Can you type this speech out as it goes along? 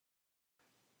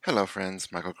Hello,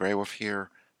 friends. Michael Graywolf here.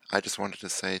 I just wanted to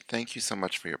say thank you so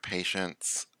much for your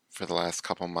patience for the last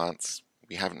couple months.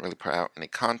 We haven't really put out any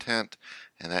content,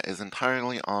 and that is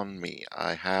entirely on me.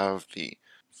 I have the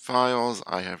files.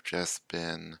 I have just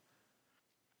been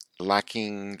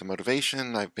lacking the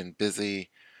motivation. I've been busy,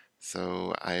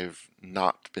 so I've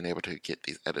not been able to get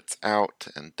these edits out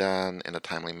and done in a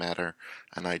timely manner,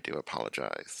 and I do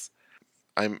apologize.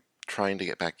 I'm trying to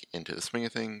get back into the swing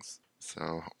of things,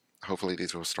 so hopefully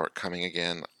these will start coming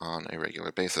again on a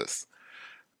regular basis.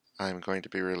 I'm going to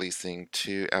be releasing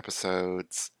 2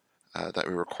 episodes that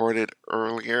we recorded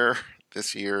earlier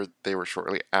this year. They were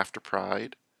shortly after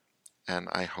Pride, and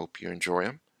I hope you enjoy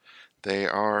them. They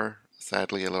are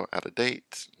sadly a little out of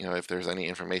date. If there's any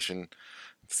information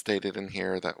stated in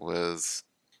here that was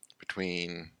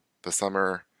between the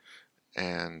summer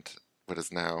and what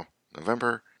is now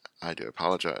November, I do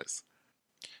apologize.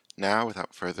 Now,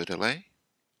 without further delay,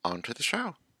 on to the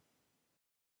show.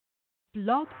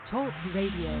 Blog Talk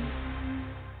Radio.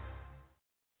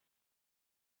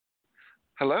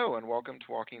 Hello and welcome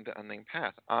to Walking the Unnamed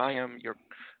Path. I am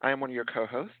one of your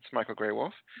co-hosts, Michael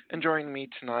Graywolf, and joining me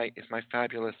tonight is my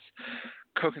fabulous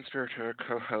co-conspirator,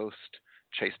 co-host,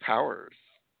 Chase Powers.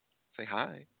 Say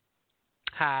hi.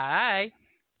 Hi.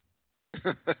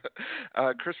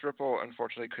 Chris Ripple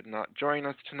unfortunately could not join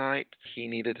us tonight. He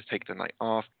needed to take the night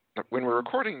off. When we're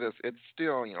recording this, it's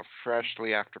still,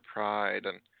 freshly after Pride,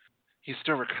 and he's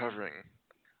still recovering.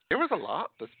 It was a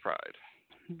lot this Pride.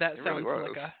 That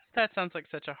sounds like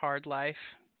such a hard life.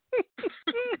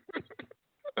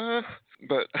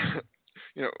 But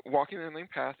Walking the Unnamed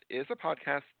Path is a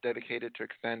podcast dedicated to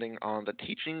expanding on the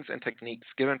teachings and techniques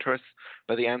given to us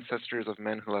by the ancestors of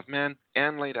men who love men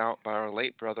and laid out by our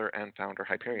late brother and founder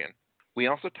Hyperion. We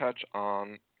also touch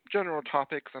on general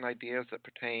topics and ideas that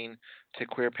pertain to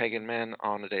queer pagan men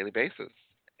on a daily basis.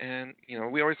 And,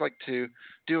 we always like to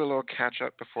do a little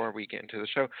catch-up before we get into the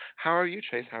show. How are you,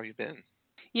 Chase? How have you been?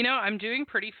 I'm doing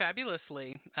pretty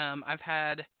fabulously. I've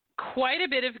had quite a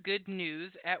bit of good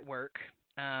news at work.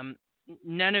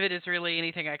 None of it is really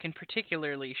anything I can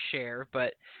particularly share,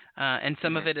 but and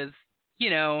some of it is,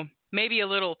 maybe a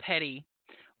little petty,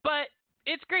 but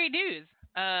it's great news.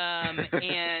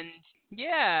 And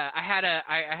yeah, I had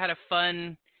a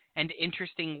fun and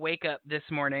interesting wake up this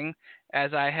morning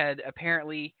as I had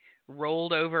apparently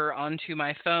rolled over onto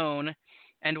my phone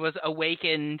and was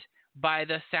awakened by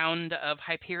the sound of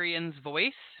Hyperion's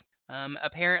voice.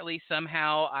 Apparently,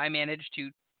 somehow, I managed to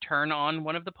turn on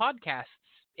one of the podcasts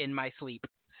in my sleep.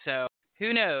 So,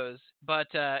 who knows? But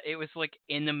it was like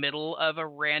in the middle of a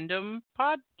random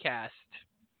podcast.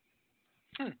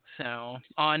 So,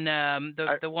 on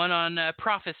the one on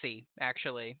prophecy,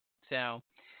 actually. So,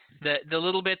 the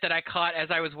little bit that I caught as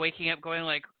I was waking up going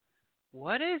like,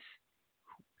 what is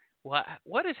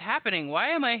happening? Why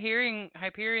am I hearing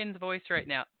Hyperion's voice right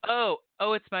now? Oh,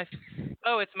 it's my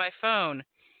phone. And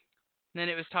then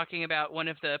it was talking about one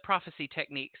of the prophecy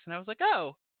techniques, and I was like,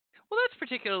 oh, well, that's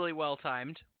particularly well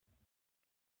timed.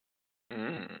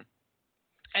 Mm.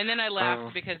 And then I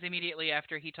laughed because immediately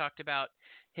after he talked about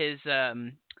his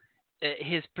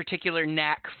particular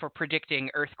knack for predicting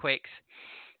earthquakes,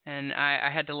 and I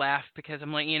had to laugh because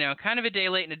I'm like, kind of a day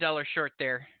late and a dollar short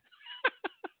there.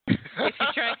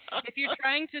 If you're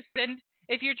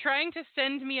trying to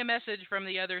send me a message from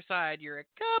the other side, you're a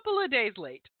couple of days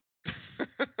late.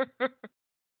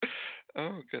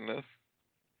 Oh goodness.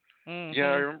 Mm-hmm.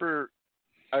 Yeah,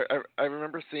 I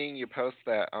remember seeing you post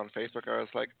that on Facebook. I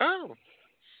was like,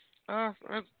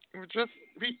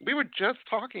 we were just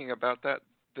talking about that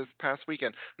this past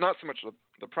weekend. Not so much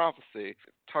the prophecy,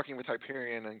 talking with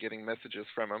Hyperion and getting messages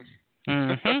from him.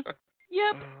 Mm-hmm.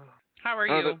 Yep. How are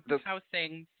you? How's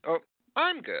things? Oh,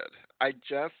 I'm good. I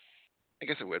guess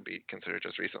it would be considered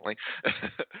just recently.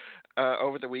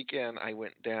 Over the weekend, I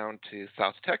went down to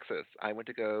South Texas. I went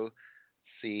to go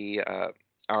see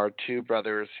our 2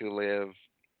 brothers who live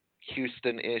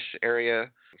Houston-ish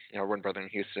area. One brother in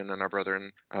Houston and our brother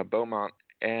in Beaumont,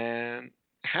 and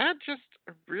had just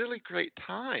a really great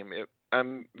time.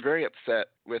 I'm very upset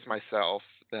with myself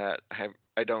that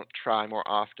I don't try more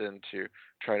often to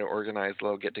try to organize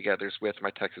little get-togethers with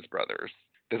my Texas brothers.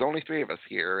 There's only 3 of us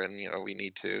here, and we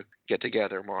need to get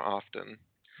together more often.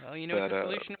 Well, what the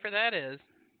solution for that is?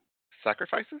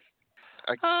 Sacrifices?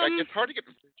 It's hard to get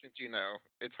virgins,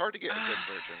 It's hard to get a good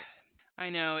virgin. I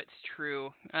know, it's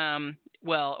true.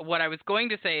 Well, what I was going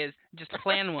to say is just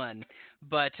plan one,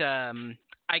 but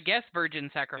I guess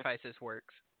virgin sacrifices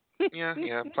works. Yeah,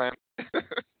 plan.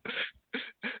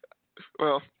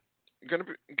 Well,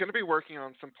 gonna be working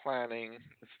on some planning,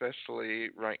 especially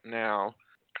right now,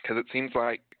 because it seems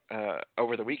like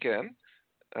over the weekend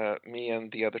me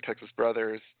and the other Texas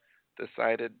brothers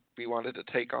decided we wanted to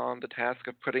take on the task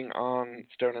of putting on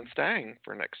Stone and Stang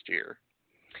for next year.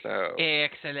 So,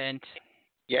 Excellent.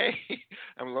 yay!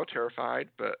 I'm a little terrified,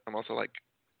 but I'm also like,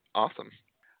 awesome.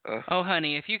 Oh,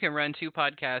 honey, if you can run 2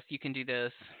 podcasts, you can do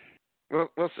this.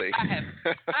 We'll see.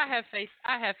 I have faith.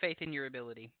 I have faith in your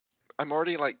ability. I'm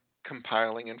already like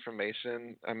compiling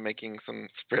information. I'm making some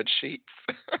spreadsheets.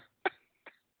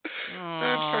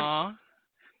 Aww.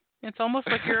 It's almost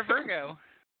like you're a Virgo.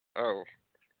 Oh,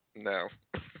 no.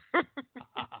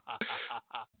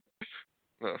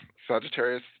 No,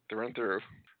 Sagittarius through and through.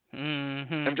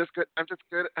 Mm-hmm. I'm just good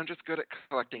at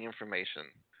collecting information.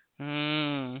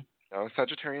 Mm. No,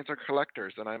 Sagittarians are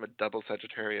collectors, and I'm a double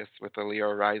Sagittarius with a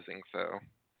Leo rising, so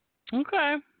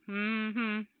Okay.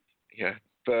 Mm-hmm. yeah.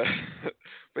 But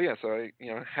but yeah, so I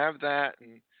have that,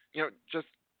 and just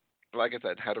like I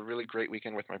said, had a really great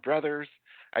weekend with my brothers.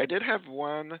 I did have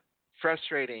one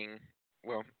frustrating,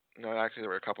 well, no, actually there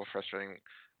were a couple frustrating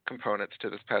components to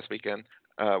this past weekend.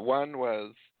 One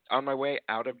was on my way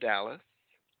out of Dallas,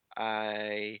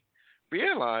 I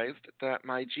realized that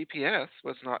my GPS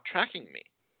was not tracking me.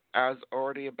 I was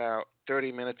already about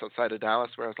 30 minutes outside of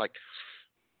Dallas where I was like,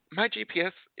 my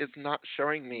GPS is not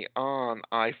showing me on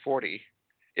I-40.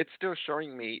 It's still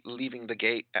showing me leaving the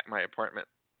gate at my apartment.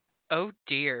 Oh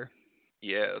dear.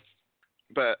 Yes.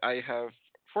 But I have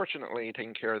fortunately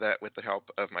taken care of that with the help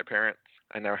of my parents.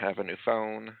 I now have a new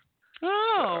phone.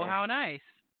 Oh, So, how nice.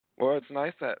 well, it's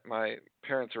nice that my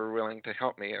parents are willing to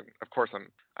help me. Of course,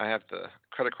 I have the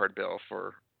credit card bill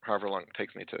for however long it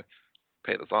takes me to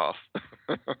pay this off.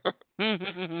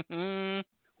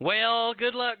 Well,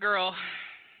 good luck, girl.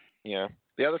 Yeah.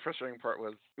 The other frustrating part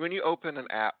was when you open an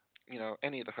app,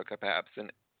 any of the hookup apps in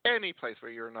any place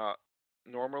where you're not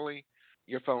normally,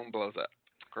 your phone blows up.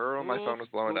 Girl, my phone was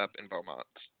blowing up in Beaumont.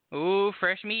 Ooh,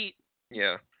 fresh meat.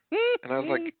 Yeah. And I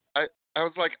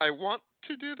was like, I want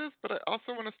to do this, but I also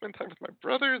want to spend time with my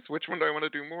brothers. Which one do I want to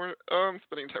do more? Oh, I'm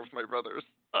spending time with my brothers.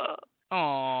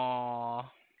 Aww.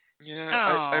 Yeah,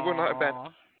 I will not abandon.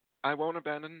 Aww. I won't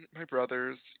abandon my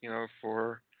brothers,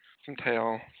 for some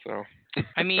tail. So.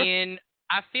 I mean,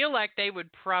 I feel like they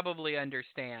would probably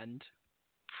understand.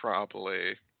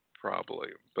 Probably,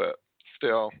 but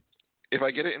still, if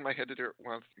I get it in my head to do it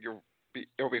once,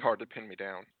 it'll be hard to pin me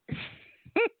down.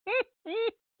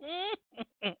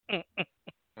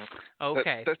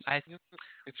 Okay.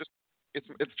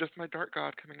 It's just my dark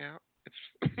god coming out.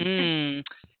 It's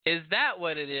Is that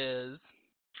what it is?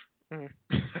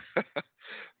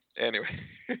 Anyway,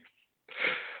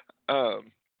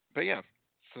 but yeah,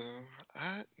 so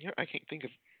I can't think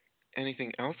of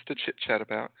anything else to chit chat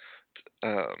about.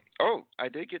 I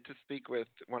did get to speak with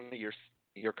one of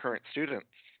your current students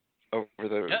over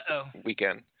the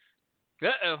weekend.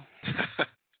 Uh-oh.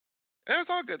 It was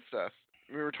all good stuff.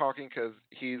 We were talking because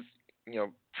he's,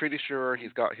 pretty sure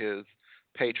he's got his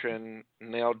patron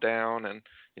nailed down, and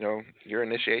your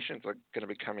initiations are going to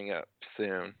be coming up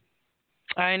soon.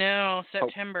 I know,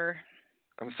 September.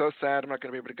 I'm so sad I'm not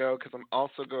going to be able to go because I'm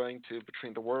also going to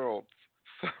Between the Worlds,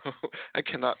 so I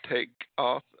cannot take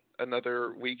off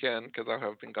another weekend because I'll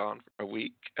have been gone for a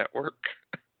week at work.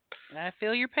 I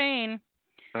feel your pain.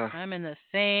 I'm in the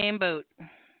same boat.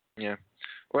 Yeah.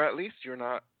 Or at least you're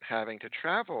not having to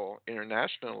travel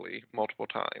internationally multiple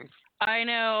times. I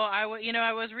know. I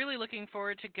was really looking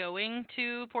forward to going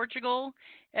to Portugal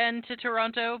and to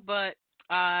Toronto, but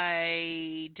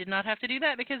I did not have to do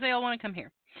that because they all want to come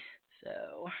here.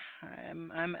 So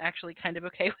I'm actually kind of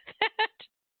okay with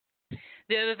that.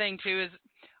 The other thing too is,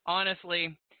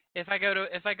 honestly, if I go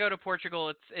to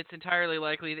Portugal, it's entirely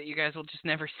likely that you guys will just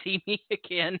never see me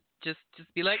again. Just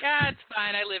be like, it's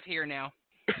fine. I live here now.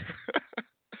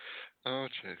 Oh,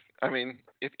 jeez. I mean,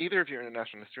 if either of your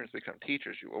international students become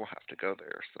teachers, you will have to go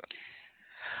there. So.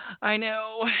 I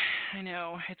know.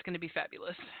 It's going to be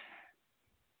fabulous.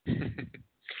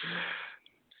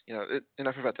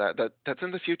 Enough about that. That's in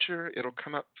the future. It'll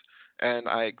come up, and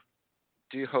I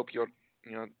do hope you'll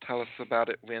tell us about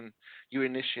it when you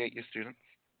initiate your students.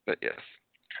 But yes,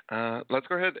 let's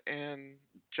go ahead and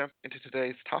jump into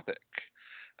today's topic.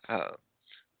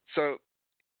 So,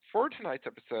 for tonight's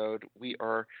episode, we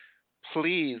are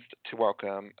pleased to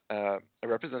welcome a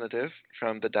representative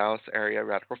from the Dallas area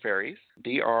Radical Faeries,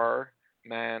 Dr.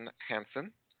 Mann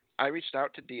Hanson. I reached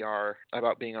out to Dr.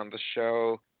 about being on the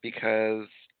show because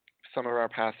some of our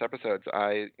past episodes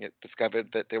I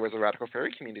discovered that there was a Radical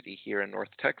Fairy community here in North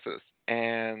Texas.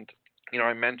 And,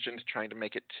 I mentioned trying to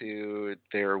make it to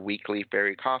their weekly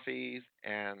fairy coffees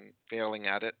and failing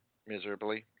at it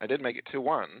miserably. I did make it to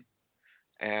one.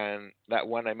 And that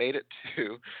one I made it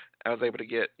to, I was able to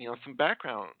get, some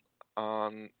background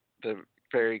on the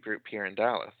fairy group here in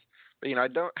Dallas. But, I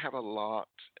don't have a lot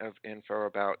of info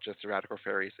about just the Radical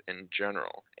Fairies in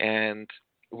general. And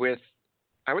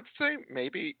I would say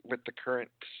maybe with the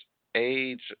current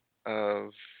age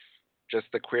of just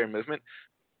the queer movement,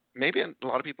 maybe a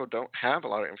lot of people don't have a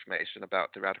lot of information about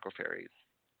the Radical Fairies.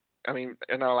 I mean,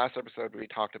 in our last episode, we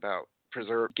talked about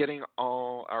getting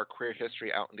all our queer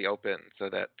history out in the open so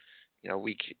that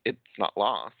it's not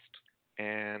lost.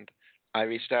 And I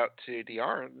reached out to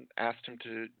DR and asked him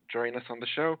to join us on the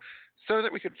show so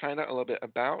that we could find out a little bit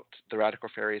about the Radical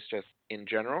Fairies just in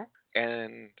general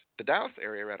and the Dallas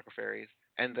area Radical Fairies,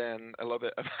 and then a little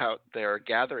bit about their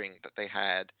gathering that they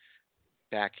had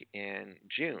back in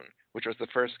June, which was the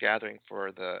first gathering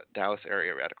for the Dallas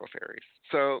area Radical Fairies.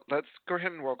 So let's go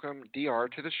ahead and welcome DR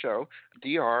to the show.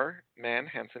 DR, Mann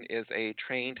Hanson, is a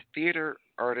trained theater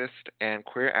artist and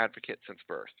queer advocate since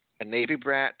birth. A Navy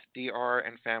brat, DR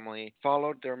and family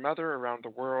followed their mother around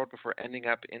the world before ending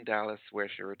up in Dallas, where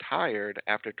she retired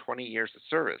after 20 years of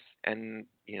service. And,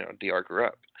 DR grew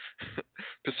up.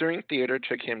 Pursuing theater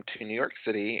took him to New York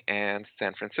City and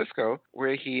San Francisco,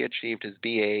 where he achieved his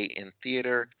BA in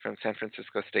theater from San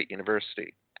Francisco State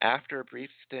University. After a brief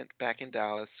stint back in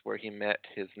Dallas, where he met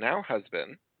his now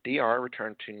husband, DR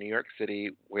returned to New York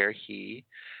City, where he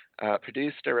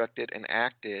produced, directed, and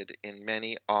acted in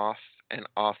many off and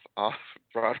off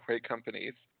Broadway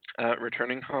companies.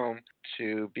 Returning home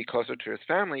to be closer to his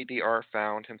family, DR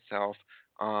found himself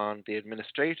on the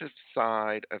administrative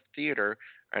side of theater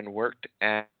and worked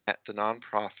at the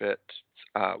nonprofit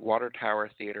Water Tower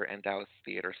Theater and Dallas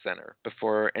Theater Center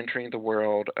before entering the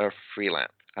world of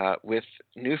freelance. With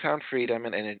newfound freedom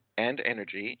and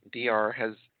energy, DR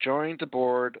has joined the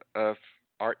board of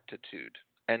Artitude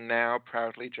and now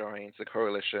proudly joins the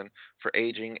Coalition for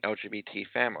Aging LGBT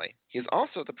Family. He is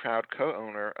also the proud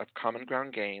co-owner of Common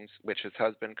Ground Games, which his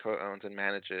husband co-owns and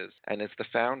manages, and is the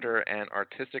founder and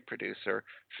artistic producer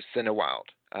for Cinewild,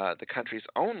 the country's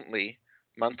only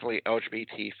monthly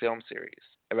LGBT film series.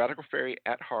 A Radical Fairy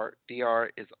at heart, DR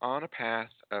is on a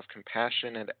path of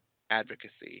compassion and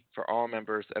advocacy for all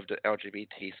members of the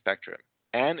LGBT spectrum,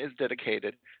 and is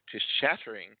dedicated to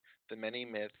shattering the many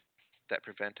myths that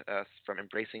prevent us from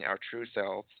embracing our true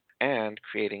selves and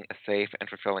creating a safe and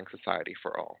fulfilling society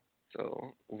for all.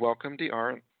 So, welcome,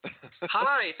 DR.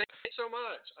 Hi, thank you so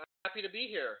much. I'm happy to be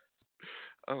here.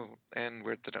 Oh, and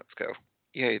where'd the notes go?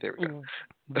 Yay, there we go.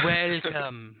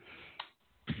 Welcome.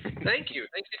 Thank you.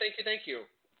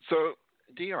 So,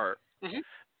 DR, mm-hmm.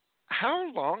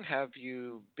 How long have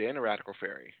you been a Radical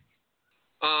Fairy?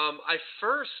 I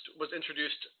first was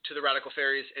introduced to the Radical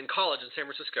Fairies in college in San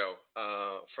Francisco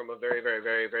from a very, very,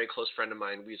 very, very close friend of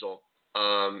mine, Weasel.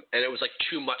 And it was like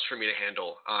too much for me to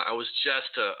handle. I was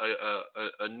just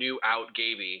a new out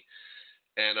gaby,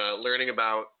 and learning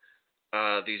about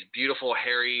these beautiful,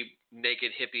 hairy,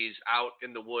 naked hippies out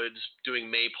in the woods doing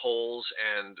maypoles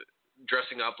and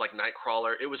dressing up like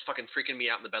Nightcrawler. It was fucking freaking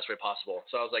me out in the best way possible.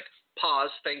 So I was like,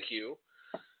 pause, thank you.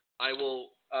 I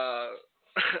will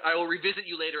I will revisit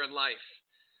you later in life.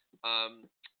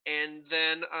 And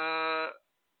then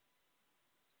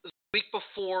the week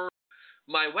before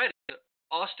my wedding,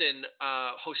 Austin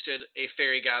hosted a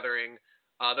fairy gathering,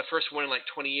 the first one in like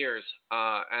 20 years.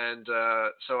 And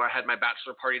so I had my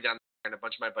bachelor party down there and a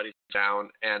bunch of my buddies down,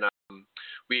 and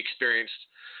we experienced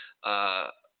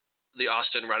the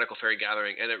Austin Radical Fairy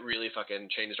Gathering, and it really fucking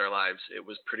changed our lives. It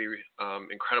was pretty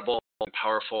incredible and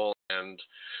powerful and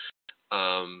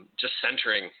just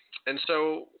centering. And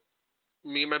so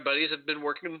me and my buddies have been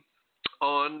working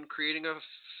on creating a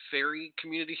fairy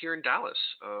community here in Dallas.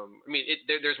 I mean,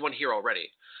 there's one here already.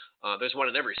 There's one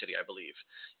in every city, I believe.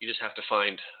 You just have to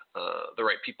find the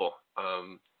right people,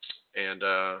 and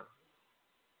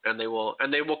they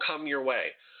will come your way.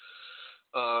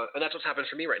 And that's what's happened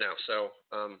for me right now. So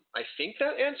I think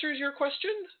that answers your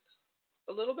question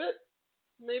a little bit,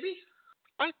 maybe.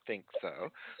 I think so.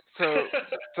 So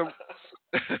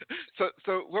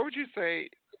what would you say?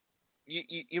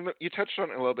 You touched on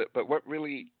it a little bit, but what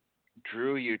really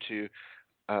drew you to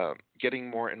getting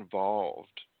more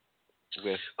involved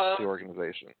with the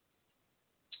organization?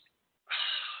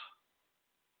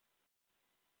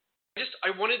 I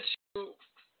wanted to,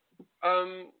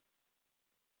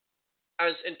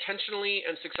 as intentionally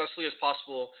and successfully as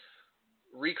possible,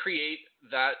 recreate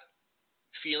that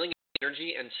feeling,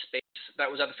 energy, and space that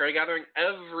was at the fairy gathering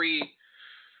every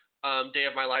day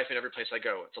of my life and every place I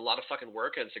go. It's a lot of fucking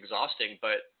work and it's exhausting,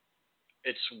 but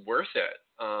it's worth it.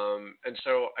 And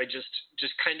so I just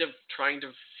kind of trying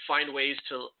to find ways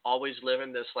to always live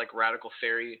in this like radical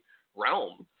fairy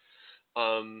realm.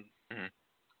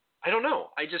 I don't know.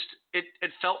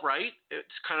 It felt right.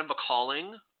 It's kind of a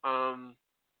calling.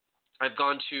 I've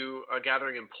gone to a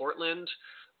gathering in Portland,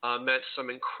 met some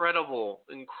incredible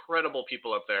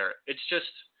people up there. It's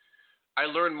just I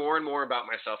learn more and more about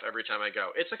myself every time I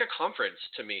go. It's like a conference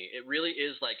to me. It really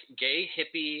is like gay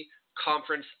hippie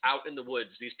conference out in the woods.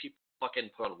 These people fucking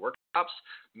put on workshops,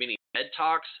 mini TED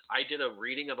talks. I did a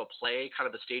reading of a play, kind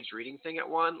of a staged reading thing at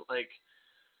one. Like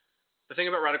the thing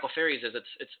about Radical Faeries is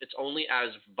it's only as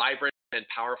vibrant and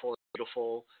powerful and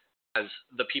beautiful as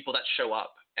the people that show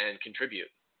up and contribute.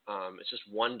 It's just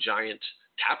one giant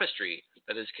tapestry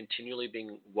that is continually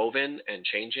being woven and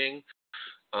changing.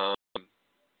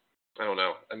 I don't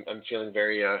know. I'm feeling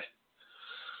very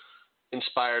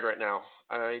inspired right now.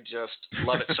 I just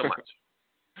love it so much.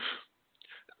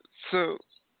 So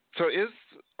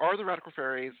are the Radical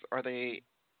Faeries?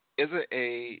 Is it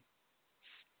a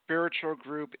spiritual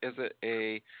group? Is it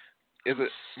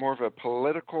more of a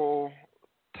political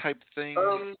type thing,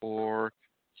 or?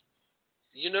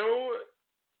 You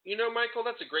know, Michael,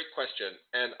 that's a great question,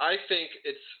 and I think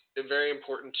it's very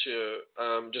important to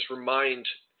just remind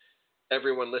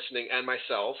everyone listening and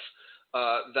myself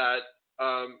that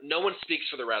no one speaks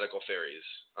for the Radical Faeries.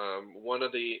 One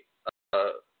of the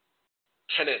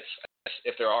tenets,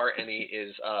 if there are any,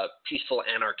 is peaceful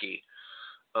anarchy,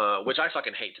 which I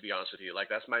fucking hate, to be honest with you. Like,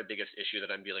 that's my biggest issue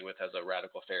that I'm dealing with as a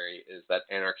Radical Faerie, is that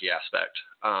anarchy aspect.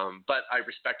 But I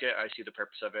respect it. I see the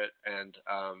purpose of it, and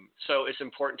so it's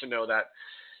important to know that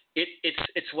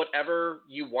it's whatever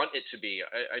you want it to be.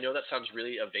 I know that sounds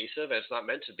really evasive, and it's not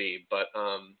meant to be, but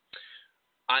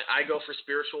I go for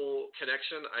spiritual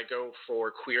connection. I go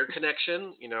for queer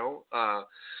connection. You know,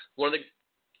 one of the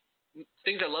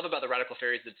things I love about the Radical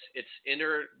Faeries is it's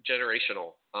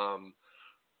intergenerational.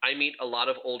 I meet a lot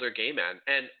of older gay men,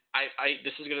 and I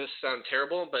this is going to sound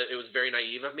terrible, but it was very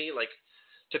naive of me, like,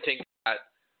 to think that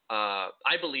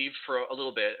I believed for a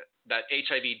little bit that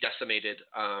HIV decimated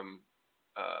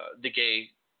the gay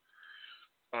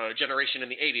generation in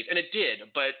the 80s, and it did,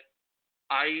 but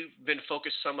I've been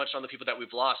focused so much on the people that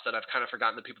we've lost that I've kind of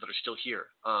forgotten the people that are still here.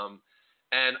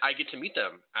 And I get to meet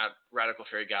them at Radical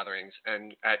Faerie gatherings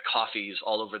and at coffees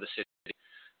all over the city.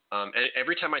 And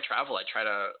every time I travel, I try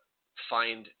to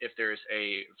find if there's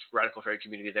a Radical Faerie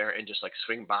community there and just like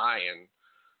swing by and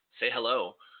say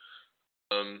hello.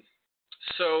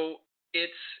 So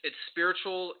it's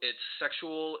spiritual, it's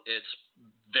sexual, it's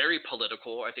very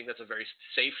political. I think that's a very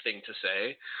safe thing to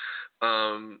say.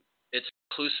 It's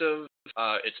inclusive.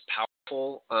 It's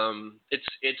powerful.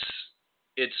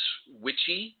 It's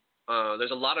witchy.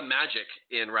 There's a lot of magic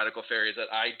in Radical Faeries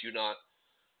that I do not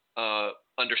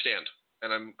understand,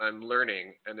 and I'm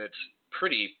learning, and it's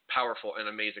pretty powerful and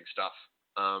amazing stuff.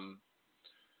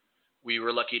 We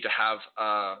were lucky to have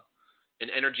an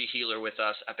energy healer with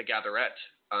us at the Gatherette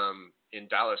in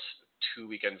Dallas 2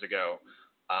 weekends ago.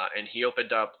 And he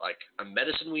opened up like a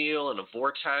medicine wheel and a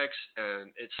vortex,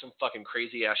 and it's some fucking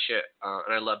crazy ass shit.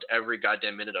 And I loved every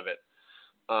goddamn minute of it.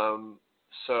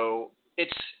 So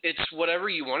it's whatever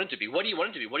you want it to be. What do you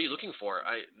want it to be? What are you looking for?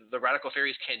 The Radical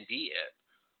Faeries can be it,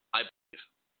 I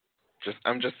believe.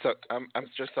 I'm just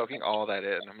soaking all that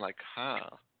in. I'm like, huh.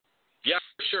 Yeah,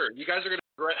 for sure. You guys are gonna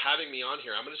regret having me on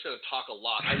here. I'm just gonna talk a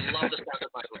lot. I love the sound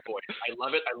of my voice. I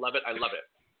love it. I love it. I love it.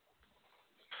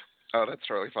 Oh, that's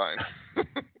totally fine.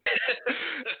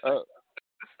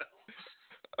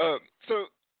 So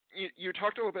you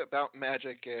talked a little bit about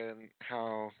magic and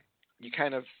how you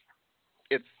kind of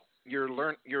it's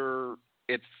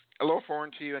a little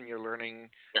foreign to you and you're learning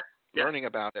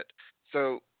about it.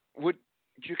 So would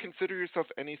you consider yourself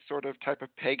any sort of type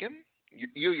of pagan?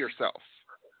 You yourself?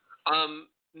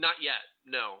 Not yet.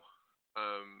 No.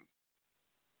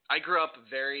 I grew up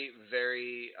very,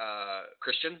 very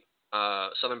Christian.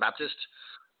 Southern Baptist.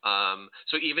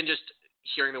 So even just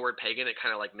hearing the word pagan, it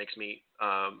kind of like makes me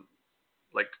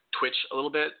like twitch a little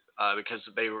bit because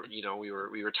they were, we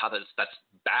were taught that that's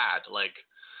bad, like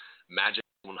magic,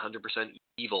 100%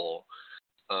 evil.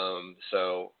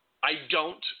 So I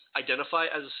don't identify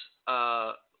as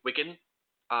Wiccan,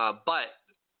 but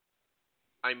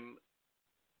I'm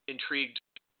intrigued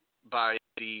by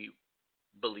the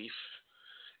belief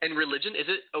and religion. Is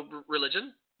it a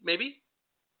religion? Maybe.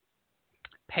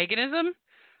 Paganism?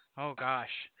 Oh gosh,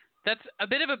 that's a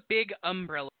bit of a big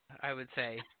umbrella, I would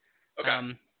say.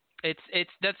 Okay. It's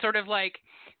that's sort of like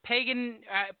pagan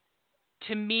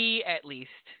to me, at least.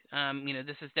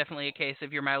 This is definitely a case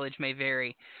of your mileage may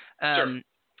vary. Sure.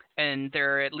 And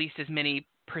there are at least as many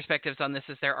perspectives on this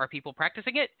as there are people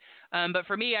practicing it. But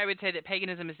for me, I would say that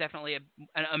paganism is definitely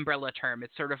an umbrella term.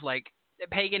 It's sort of like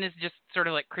pagan is just sort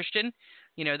of like Christian.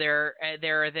 There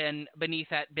are then beneath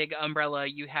that big umbrella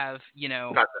you have,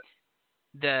 Gotcha.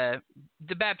 the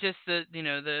Baptists,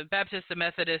 the Baptists, the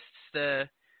Methodists, the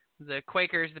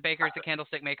Quakers, the Bakers, the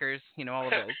candlestick makers, all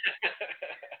of those.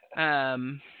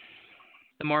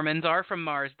 The Mormons are from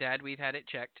Mars, Dad. We've had it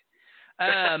checked.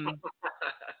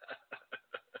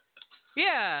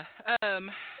 Yeah.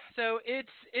 So it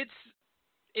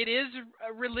is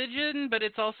a religion, but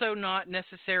it's also not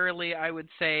necessarily, I would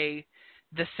say,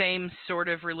 the same sort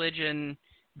of religion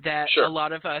that Sure. a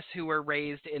lot of us who were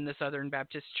raised in the Southern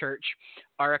Baptist Church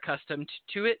are accustomed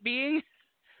to it being.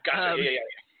 Gotcha.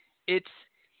 Yeah.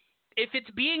 If it's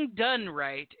being done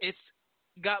right, it's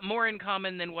got more in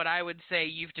common than what I would say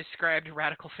you've described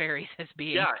Radical Faeries as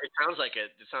being. Yeah, it sounds like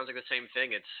it. It sounds like the same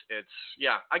thing. It's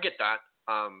yeah, I get that.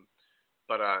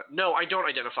 But no, I don't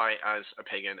identify as a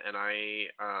pagan, and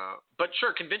but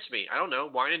sure, convince me. I don't know,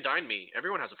 wine and dine me.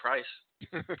 Everyone has a price.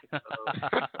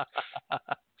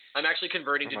 I'm actually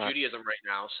converting to Judaism right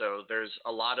now, so there's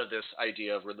a lot of this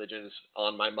idea of religions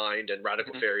on my mind and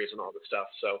radical fairies and all this stuff.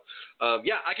 So,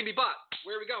 yeah, I can be bought.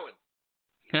 Where are we going?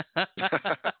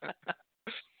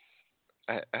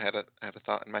 I had a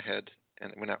thought in my head,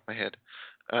 and it went out my head.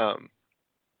 I've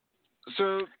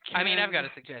got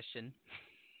a suggestion.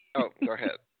 Oh, go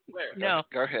ahead. Where? No.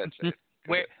 Go ahead.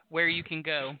 Where you can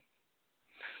go.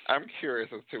 I'm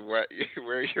curious as to where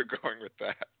you're going with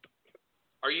that.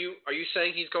 Are you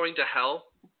saying he's going to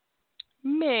hell?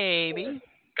 Maybe.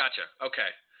 Gotcha. Okay.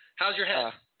 How's your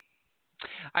head?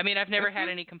 I've never had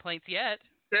any complaints yet.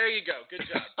 There you go. Good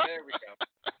job. There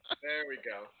we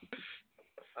go.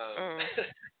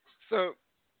 So,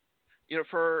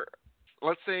 for,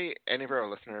 let's say, any of our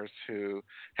listeners who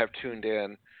have tuned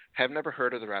in have never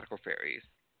heard of the Radical Faeries.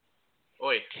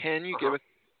 Oi. Can you give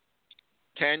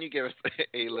us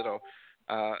a little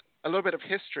bit of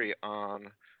history on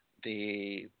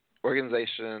the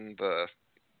organization,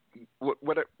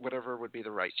 whatever would be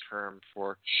the right term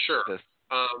for sure. this?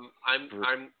 I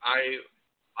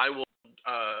will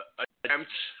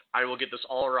attempt. I will get this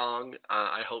all wrong.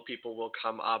 I hope people will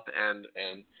come up and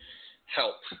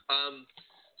help.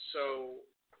 So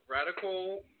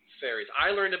Radical Faeries.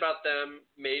 I learned about them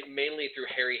mainly through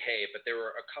Harry Hay, but there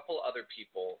were a couple other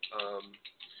people.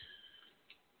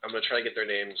 I'm going to try to get their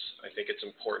names. I think it's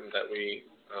important that we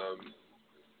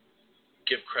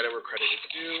give credit where credit is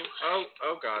due.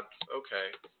 Oh God. Okay.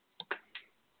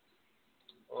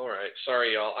 All right.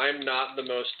 Sorry, y'all. I'm not the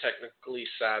most technically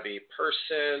savvy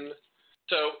person.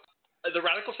 So the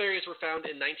Radical Faeries were found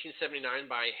in 1979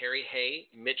 by Harry Hay,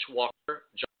 Mitch Walker,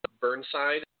 John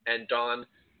Burnside, and Don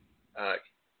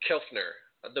Kilfner.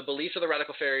 The beliefs of the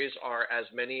Radical Faeries are as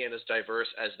many and as diverse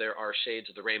as there are shades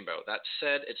of the rainbow. That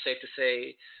said, it's safe to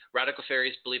say Radical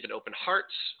Faeries believe in open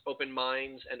hearts, open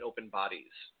minds, and open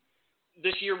bodies.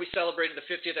 This year we celebrated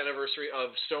the 50th anniversary of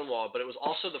Stonewall, but it was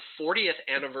also the 40th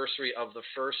anniversary of the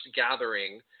first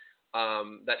gathering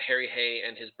that Harry Hay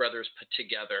and his brothers put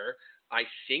together. I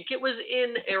think it was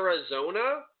in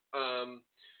Arizona.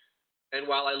 And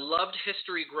while I loved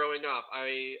history growing up,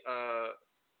 I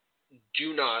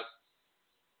do not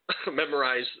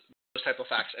memorize those type of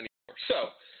facts anymore.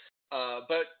 So,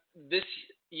 but this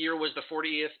year is the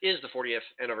 40th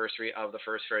anniversary of the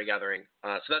first fairy gathering.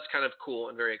 So that's kind of cool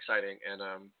and very exciting. And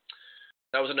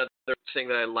that was another thing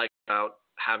that I liked about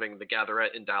having the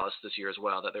Gatherette in Dallas this year as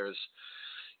well, that there's,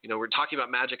 we're talking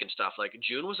about magic and stuff. Like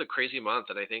June was a crazy month,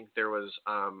 and I think there was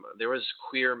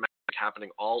queer magic happening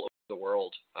all over the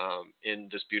world in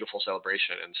this beautiful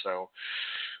celebration. And so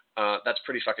that's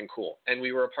pretty fucking cool. And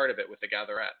we were a part of it with the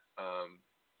Gatherette.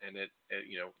 And it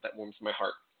that warms my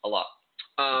heart a lot.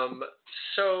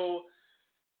 So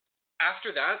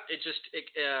after that,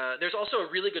 there's also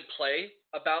a really good play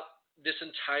about this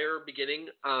entire beginning,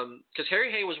 because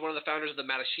Harry Hay was one of the founders of the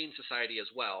Mattachine Society as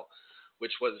well,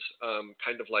 which was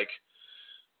kind of like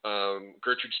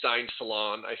Gertrude Stein's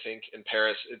salon, I think, in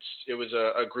Paris. It was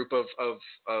a group of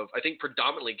I think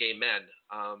predominantly gay men.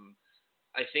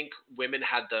 I think women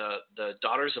had the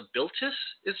Daughters of Biltis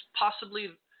is possibly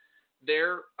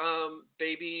their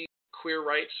baby queer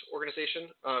rights organization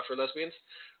for lesbians.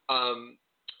 And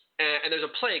there's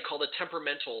a play called The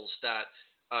Temperamentals that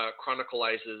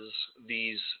chronicalizes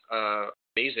these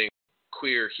amazing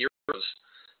queer heroes.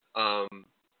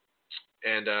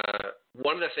 And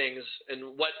one of the things,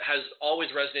 and what has always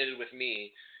resonated with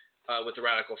me with the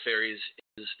Radical Faeries,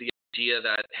 is the idea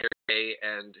that Harry Hay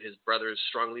and his brothers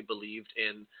strongly believed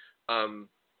in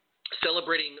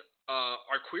celebrating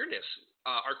our queerness.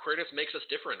 Our queerness makes us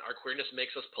different. Our queerness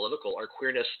makes us political. Our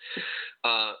queerness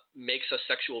makes us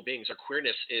sexual beings. Our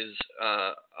queerness is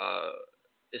our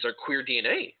queer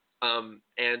DNA. And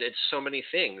it's so many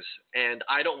things. And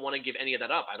I don't want to give any of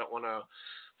that up. I don't want to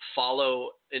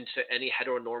follow into any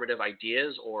heteronormative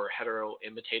ideas or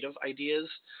heteroimitative ideas.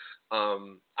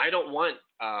 I don't want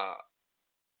a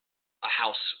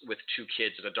house with 2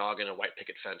 kids and a dog and a white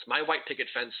picket fence. My white picket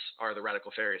fence are the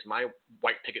Radical Faeries. My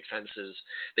white picket fence is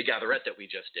the Gatherette that we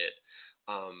just did.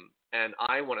 And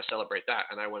I want to celebrate that,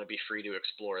 and I want to be free to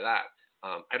explore that.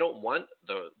 I don't want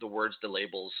the words, the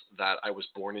labels that I was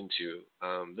born into.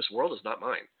 This world is not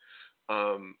mine.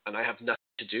 And I have nothing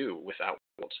to do with that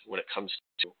world when it comes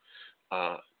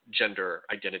to gender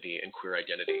identity and queer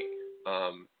identity.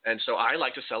 And so I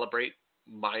like to celebrate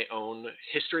my own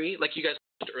history, like you guys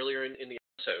mentioned earlier in the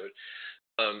episode.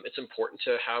 It's important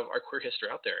to have our queer history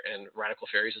out there, and Radical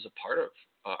Faeries is a part of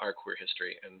our queer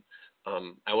history, and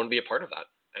I want to be a part of that,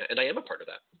 and I am a part of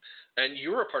that, and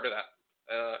you're a part of that,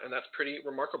 and that's pretty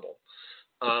remarkable.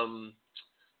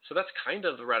 So that's kind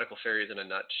of the Radical Faeries in a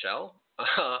nutshell.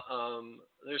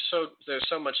 There's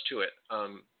so much to it.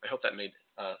 I hope that made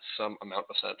some amount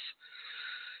of sense.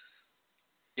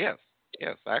 Yes,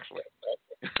 actually.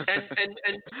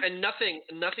 and nothing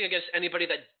against anybody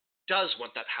that does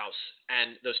want that house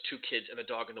and those 2 kids and a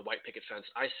dog and the white picket fence.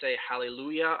 I say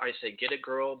hallelujah. I say get it,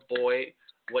 girl, boy,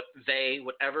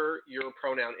 whatever your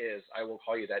pronoun is, I will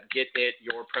call you that. Get it,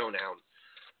 your pronoun.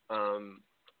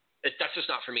 That's just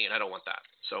not for me, and I don't want that.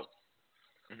 So.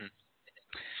 Mm-hmm.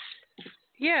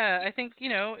 Yeah, I think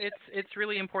it's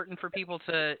really important for people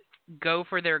to go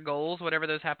for their goals, whatever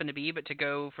those happen to be, but to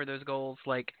go for those goals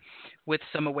like with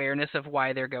some awareness of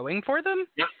why they're going for them.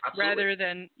 Yeah,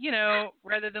 absolutely.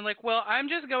 rather than like, well, I'm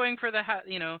just going for the house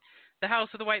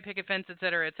with the white picket fence, et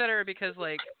cetera, because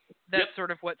like that's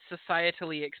sort of what's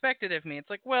societally expected of me. It's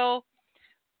like, well,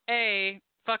 A,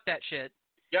 fuck that shit.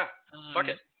 Yeah, fuck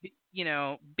it.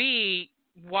 B,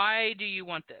 why do you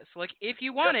want this? Like, if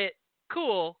you want it,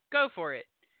 cool, go for it.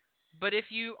 But if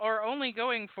you are only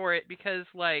going for it because,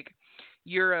 like,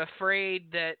 you're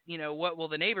afraid that, what will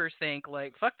the neighbors think,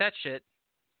 like, fuck that shit.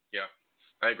 Yeah,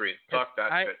 I agree. Fuck that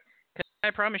shit. Because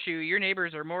I promise you, your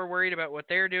neighbors are more worried about what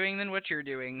they're doing than what you're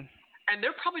doing. And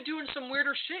they're probably doing some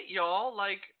weirder shit, y'all.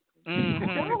 Like, mm-hmm. Who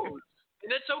knows?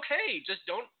 And it's okay. Just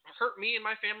don't hurt me and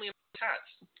my family and my cats.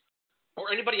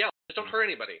 Or anybody else. Just don't hurt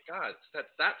anybody. God,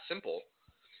 that's that simple.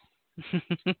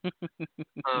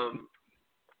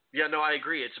 Yeah, no, I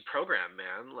agree. It's a program,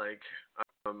 man. Like,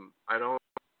 I don't,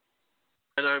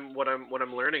 and what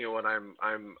I'm learning and what I'm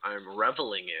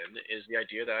reveling in is the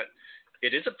idea that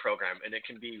it is a program and it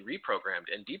can be reprogrammed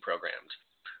and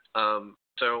deprogrammed.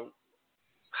 So,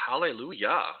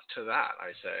 hallelujah to that,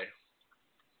 I say.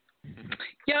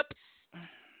 Yep.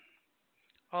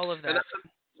 All of that.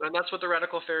 And that's what the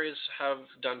Radical Faeries have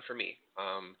done for me.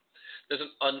 There's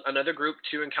another group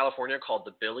too in California called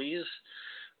the Billies.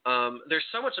 There's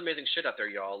so much amazing shit out there,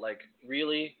 y'all. Like,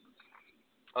 really.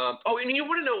 And you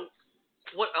want to know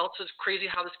what else is crazy?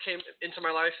 How this came into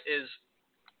my life is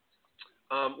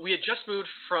we had just moved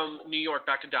from New York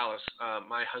back to Dallas.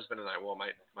 My husband and I, well,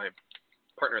 my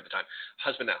partner at the time,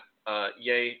 husband now.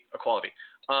 Yay, equality.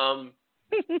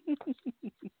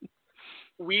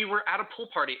 We were at a pool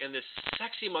party, and this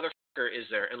sexy motherfucker is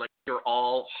there, and like you're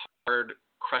all hard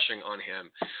crushing on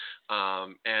him.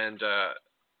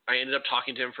 I ended up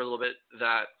talking to him for a little bit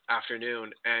that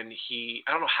afternoon, and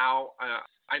I don't know how,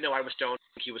 I know I was stoned,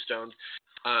 he was stoned.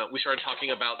 We started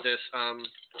talking about this.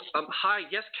 Hi,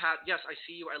 yes, Kat, yes, I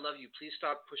see you, I love you. Please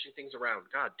stop pushing things around.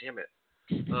 God damn it.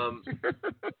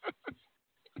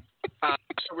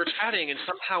 So we're chatting, and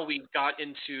somehow we got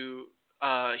into.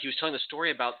 He was telling the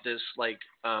story about this, like,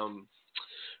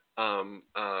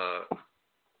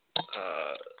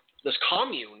 this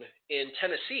commune in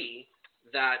Tennessee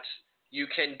that you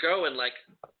can go and like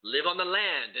live on the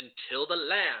land and till the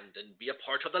land and be a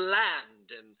part of the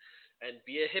land and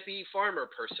be a hippie farmer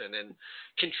person and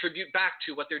contribute back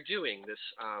to what they're doing. This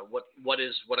what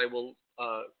I will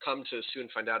come to soon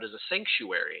find out is a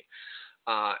sanctuary,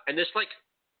 and this like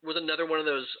was another one of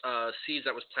those seeds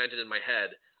that was planted in my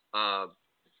head.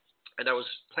 And I was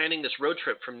planning this road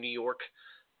trip from New York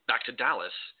back to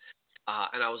Dallas,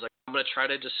 and I was like, I'm going to try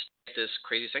to just start this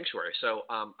crazy sanctuary. So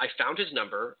I found his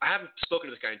number. I haven't spoken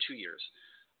to this guy in 2 years.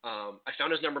 I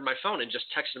found his number on my phone and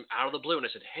just texted him out of the blue, and I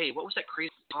said, hey, what was that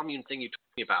crazy commune thing you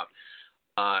told me about?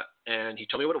 And he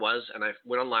told me what it was, and I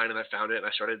went online and I found it, and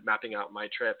I started mapping out my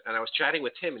trip. And I was chatting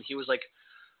with him, and he was like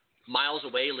miles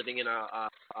away living in a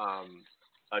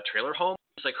trailer home.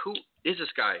 It's like, who is this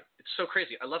guy? It's so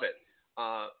crazy. I love it.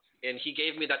 And he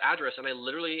gave me that address, and I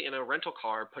literally, in a rental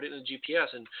car, put it in a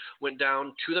GPS and went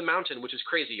down to the mountain, which is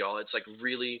crazy, y'all. It's like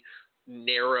really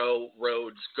narrow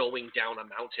roads going down a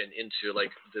mountain into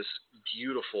like this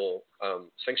beautiful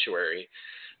sanctuary.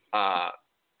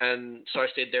 And so I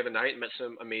stayed there the night, met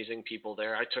some amazing people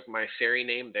there. I took my fairy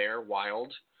name there,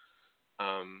 Wild,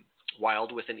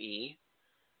 Wild with an E.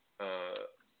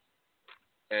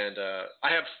 And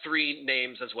I have 3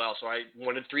 names as well, so I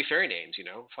wanted 3 fairy names,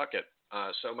 fuck it.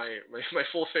 So my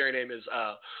full fairy name is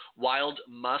Wild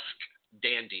Musk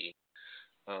Dandy.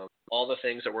 All the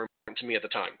things that were important to me at the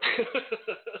time.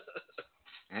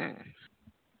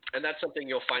 And that's something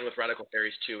you'll find with radical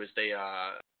fairies too, is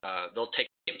they'll take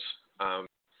names.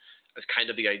 As kind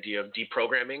of the idea of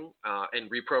deprogramming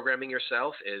and reprogramming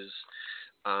yourself is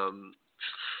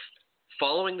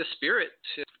following the spirit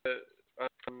to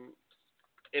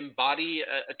embody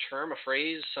a term, a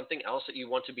phrase, something else that you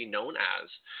want to be known as.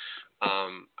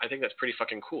 I think that's pretty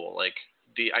fucking cool. Like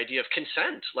the idea of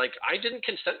consent. Like I didn't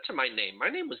consent to my name. My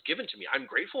name was given to me. I'm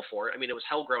grateful for it. I mean, it was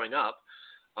hell growing up.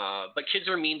 But kids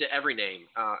are mean to every name.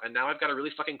 And now I've got a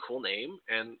really fucking cool name,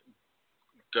 and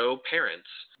go parents.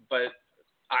 But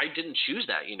I didn't choose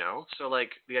that, So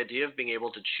like the idea of being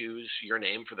able to choose your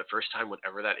name for the first time,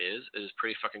 whatever that is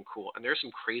pretty fucking cool. And there's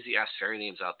some crazy ass fairy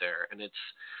names out there, and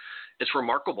it's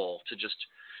remarkable to just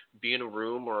be in a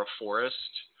room or a forest,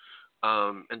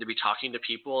 and to be talking to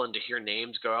people and to hear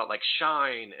names go out like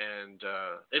Shine and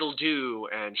It'll Do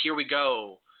and Here We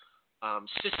Go,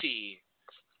 Sissy,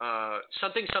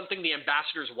 something the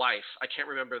ambassador's wife. I can't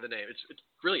remember the name. It's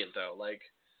brilliant though. Like,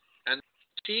 and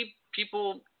see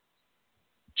people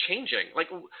changing. Like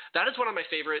that is one of my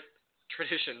favorite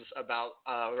traditions about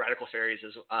radical fairies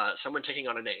is someone taking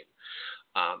on a name,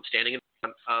 standing in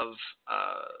front of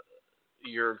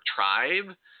your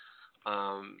tribe,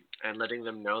 and letting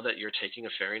them know that you're taking a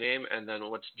fairy name. And then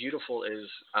what's beautiful is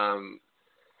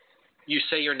you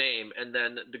say your name, and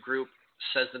then the group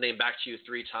says the name back to you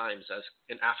 3 times as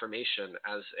an affirmation,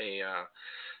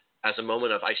 as a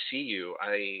moment of I see you,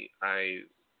 I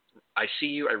see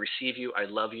you, I receive you, I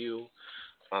love you,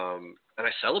 and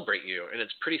I celebrate you, and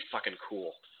it's pretty fucking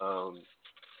cool.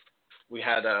 We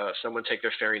had someone take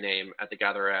their fairy name at the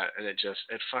Gatherette, and it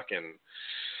fucking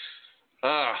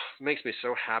makes me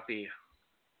so happy.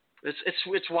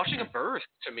 It's watching a birth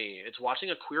to me. It's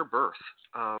watching a queer birth,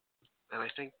 and I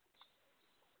think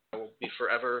I will be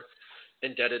forever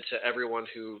indebted to everyone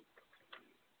who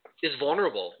is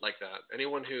vulnerable like that.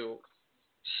 Anyone who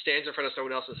stands in front of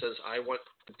someone else and says, "I want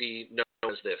to be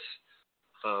known as this."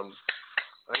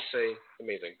 I say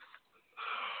amazing.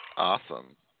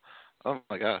 Awesome. Oh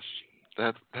my gosh,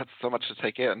 that's so much to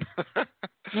take in.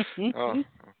 Oh,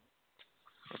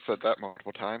 I've said that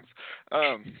multiple times.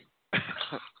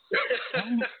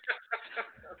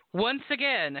 Once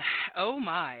again, oh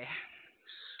my.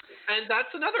 And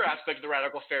that's another aspect of the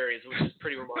radical fairies, which is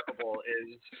pretty remarkable,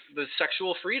 is the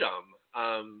sexual freedom.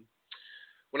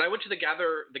 When I went to the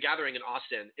gathering in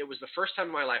Austin, it was the first time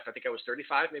in my life. I think I was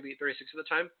 35, maybe 36 at the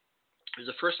time. It was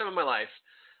the first time in my life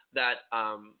that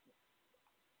I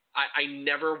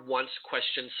never once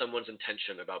questioned someone's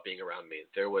intention about being around me.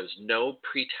 There was no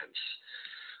pretense.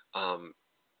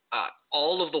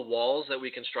 All of the walls that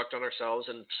we construct on ourselves,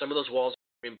 and some of those walls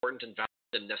are important and valid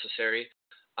and necessary,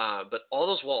 but all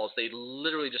those walls, they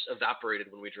literally just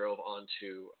evaporated when we drove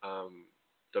onto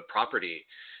the property.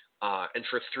 And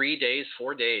for 3 days,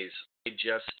 4 days, I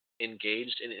just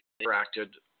engaged and interacted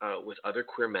with other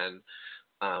queer men,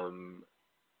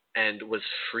 and was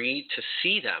free to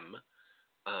see them,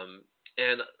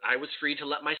 and I was free to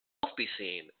let myself be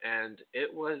seen. And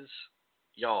it was,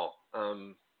 y'all,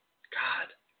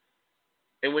 God.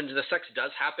 And when the sex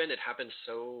does happen, it happens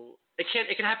so it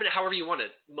can happen however you want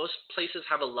it. Most places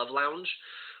have a love lounge,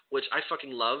 which I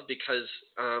fucking love because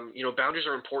boundaries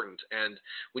are important. And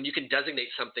when you can designate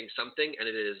something, and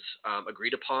it is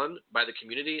agreed upon by the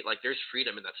community, like there's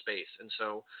freedom in that space. And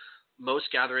so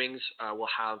most gatherings will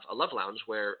have a love lounge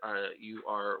where you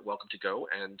are welcome to go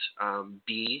and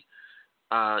be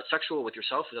sexual with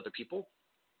yourself and other people.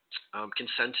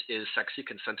 Consent is sexy.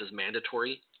 Consent is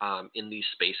mandatory in these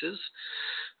spaces.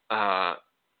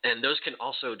 And those can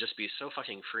also just be so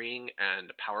fucking freeing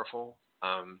and powerful.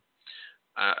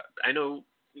 I know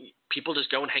people just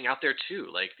go and hang out there too.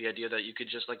 Like the idea that you could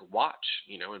just like watch,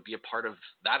 and be a part of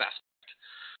that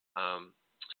aspect.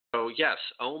 So yes,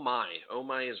 oh my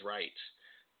is right.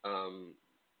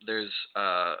 There's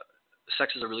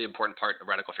sex is a really important part of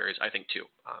radical fairies, I think too.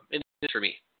 It is for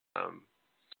me.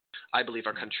 I believe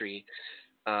our country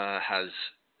has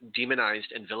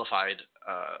demonized and vilified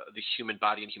the human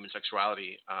body and human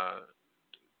sexuality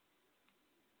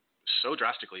so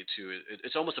drastically to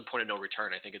it's almost a point of no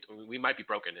return. I think we might be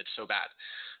broken. It's so bad,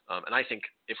 and I think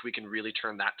if we can really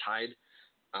turn that tide,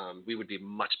 we would be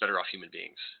much better off human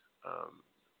beings.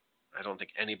 I don't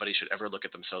think anybody should ever look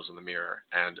at themselves in the mirror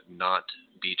and not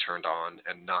be turned on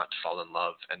and not fall in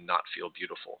love and not feel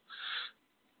beautiful.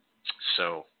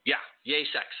 So yeah, yay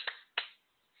sex.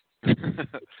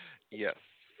 Yes,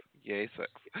 yay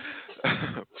sex.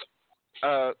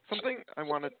 Something I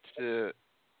wanted to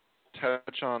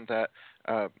touch on that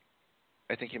I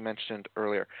think you mentioned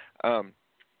earlier.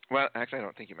 Well, actually, I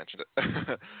don't think you mentioned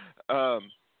it.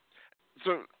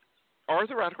 So, are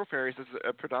the Radical Fairies is it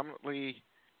a predominantly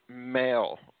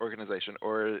male organization,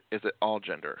 or is it all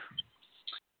gender?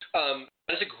 That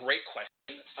is a great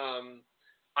question.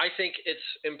 I think it's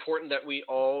important that we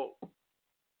all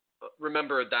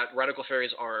remember that Radical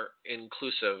Fairies are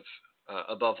inclusive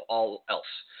above all else.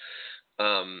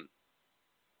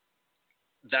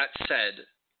 That said,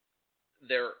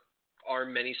 there are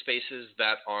many spaces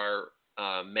that are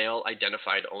male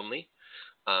identified only,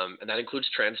 and that includes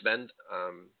trans men.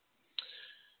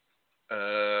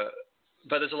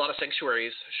 But there's a lot of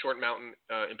sanctuaries, Short Mountain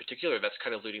in particular, that's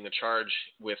kind of leading the charge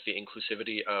with the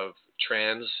inclusivity of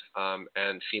trans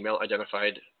and female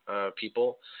identified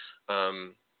people,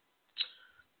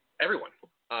 everyone.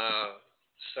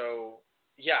 So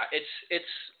yeah,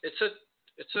 it's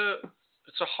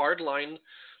a hard line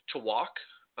to walk.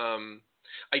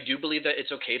 I do believe that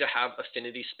it's okay to have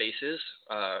affinity spaces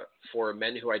for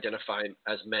men who identify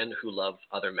as men who love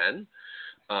other men.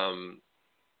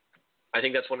 I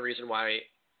think that's one reason why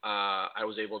I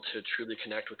was able to truly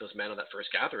connect with those men on that first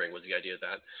gathering, was the idea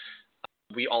that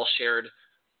we all shared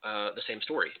the same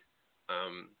story,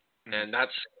 and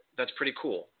that's pretty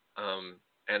cool.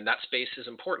 And that space is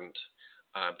important,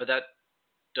 but that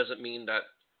doesn't mean that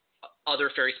other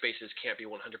fairy spaces can't be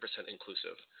 100%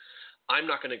 inclusive. I'm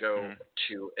not going to go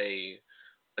to a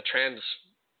trans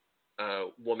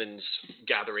woman's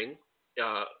gathering,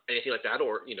 anything like that,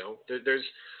 or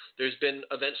there's been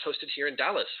events hosted here in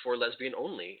Dallas for lesbian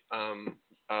only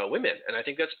women, and I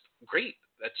think that's great.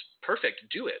 That's perfect.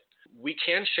 Do it. We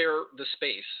can share the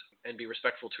space and be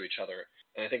respectful to each other,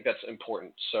 and I think that's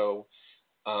important. So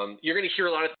you're going to hear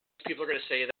a lot of people are going to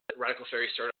say that Radical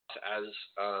Fairies started off as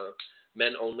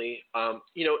men only.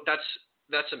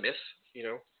 That's a myth.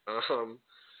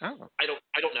 I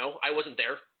don't know. I wasn't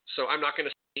there, so I'm not going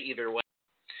to say either way.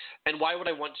 And why would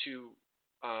I want to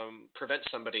prevent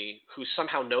somebody who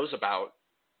somehow knows about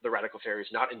the Radical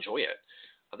Fairies not enjoy it?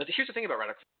 Here's the thing about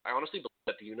Radical Fairies. I honestly believe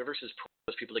that the universe is pulling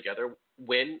those people together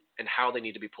when and how they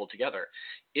need to be pulled together.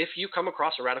 If you come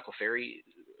across a Radical Fairy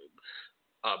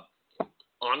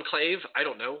enclave, I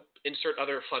don't know, insert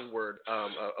other fun word,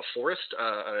 a forest,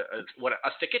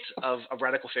 a thicket of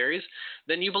Radical Fairies,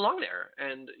 then you belong there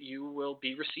and you will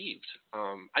be received,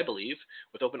 I believe,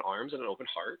 with open arms and an open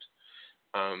heart.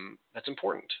 That's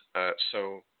important.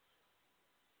 So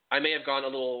I may have gone a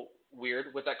little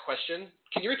weird with that question.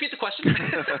 Can you repeat the question?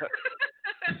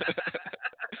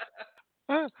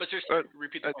 But seriously,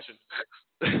 repeat the question.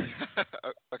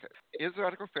 Okay. Is the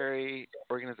Radical Fairy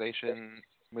organization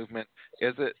movement,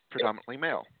 is it predominantly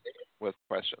male? Was the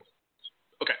question.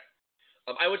 Okay.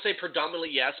 I would say predominantly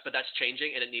yes, but that's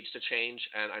changing and it needs to change,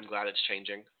 and I'm glad it's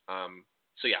changing.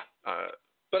 So yeah.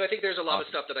 But I think there's a lot of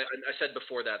stuff that I said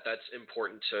before that's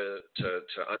important to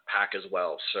unpack as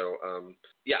well. So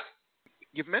yeah.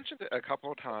 You've mentioned a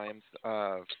couple of times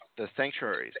the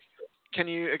sanctuaries. Can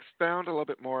you expound a little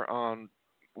bit more on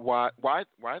why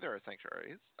there are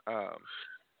sanctuaries?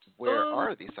 Where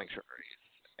are these sanctuaries?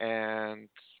 And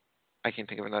I can't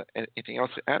think of anything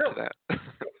else to add to that.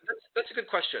 That's a good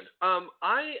question.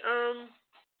 I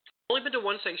only been to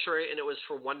one sanctuary, and it was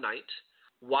for one night.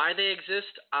 Why they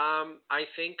exist, I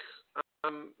think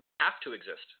have to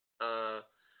exist.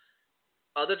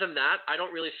 Other than that, I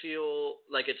don't really feel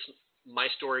like it's my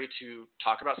story to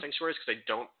talk about sanctuaries because I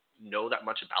don't know that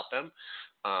much about them.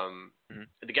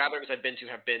 The gatherings I've been to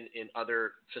have been in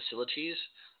other facilities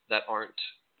that aren't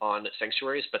on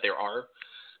sanctuaries, but there are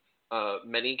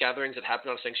many gatherings that happen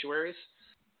on sanctuaries.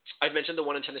 I've mentioned the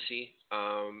one in Tennessee,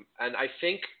 and I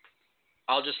think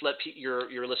I'll just let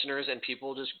your listeners and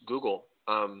people just Google,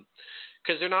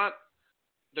 because they're not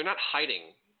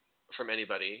hiding from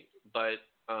anybody, but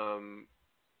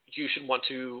you should want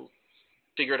to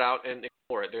figure it out and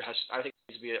explore it. I think there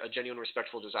needs to be a genuine,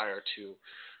 respectful desire to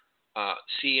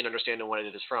see and understand what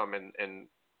it is from, and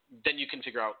then you can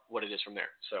figure out what it is from there.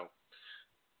 So,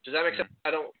 does that make sense?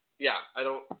 I don't.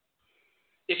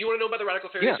 If you want to know about the Radical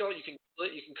Fairy Tale, you can Google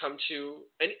it. You can come to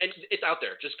and it's out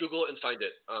there. Just Google it and find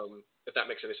it. If that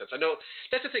makes any sense. I know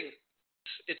that's the thing.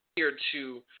 It's weird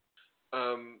to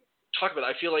talk about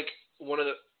it. I feel like one of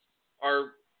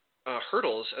our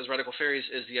hurdles as radical fairies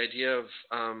is the idea of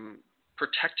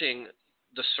protecting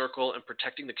the circle and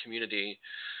protecting the community.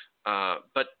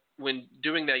 But when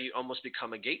doing that, you almost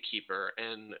become a gatekeeper.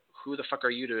 And who the fuck are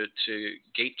you to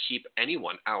gatekeep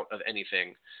anyone out of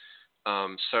anything?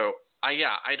 So I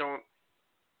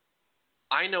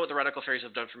know what the radical fairies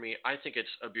have done for me. I think it's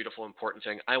a beautiful, important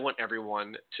thing. I want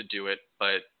everyone to do it,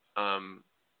 but some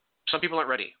people aren't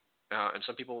ready, and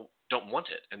some people don't want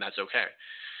it, and that's okay.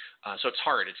 So it's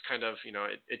hard. It's kind of,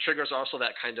 it triggers also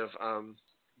that kind of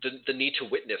the need to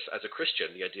witness as a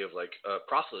Christian, the idea of like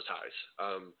proselytize.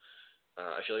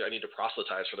 I feel like I need to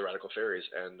proselytize for the radical fairies,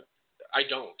 and I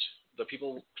don't. The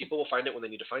people will find it when they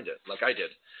need to find it, like I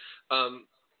did,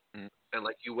 and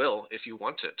like you will if you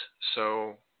want it.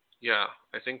 So yeah,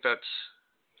 I think that's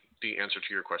the answer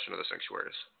to your question of the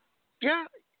sanctuaries.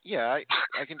 Yeah,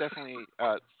 I can definitely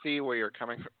see where you're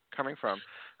coming from.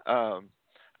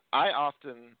 I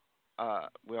often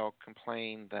will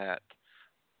complain that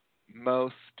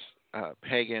most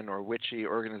pagan or witchy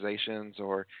organizations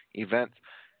or events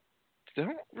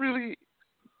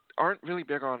aren't really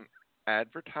big on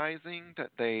advertising that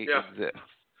they exist.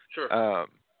 Sure.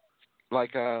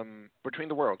 Like Between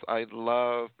the Worlds. I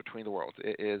love Between the Worlds.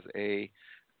 It is a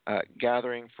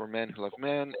gathering for men who love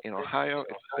men in Ohio.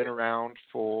 It's been around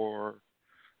for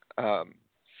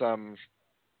some,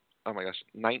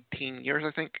 19 years,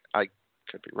 I think. I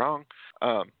could be wrong.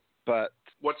 But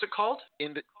what's it called?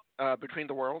 In the Between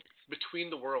the Worlds. Between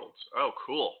the Worlds. Oh,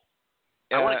 cool.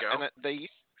 I want to go. And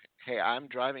hey, I'm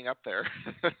driving up there.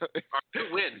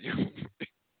 When?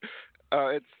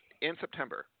 It's in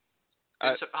September.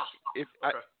 Okay.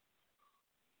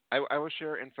 I will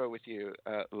share info with you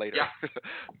later. Yeah.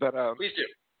 But please do.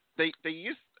 They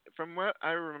used, from what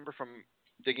I remember from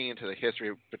digging into the history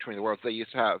of Between the Worlds, they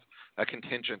used to have a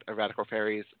contingent of radical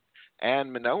fairies and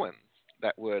Minoans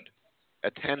that would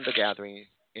attend the gathering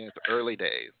in its early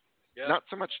days. Yeah. Not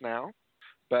so much now,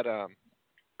 but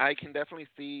I can definitely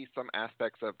see some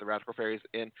aspects of the radical fairies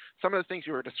in some of the things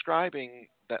you were describing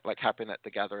that like happen at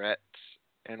the gatherette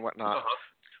and whatnot. Uh-huh.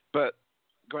 But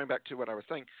going back to what I was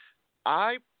saying,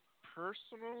 I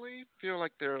personally feel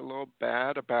like they're a little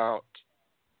bad about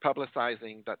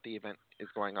publicizing that the event is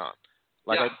going on.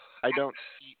 Like I don't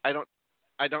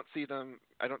see them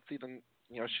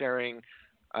sharing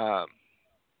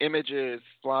images,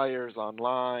 flyers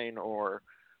online, or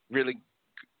really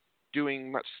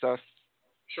doing much stuff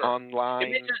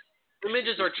online.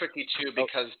 Images are tricky too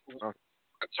because I'm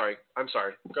sorry.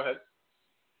 Go ahead.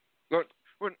 Well,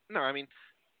 no, I mean,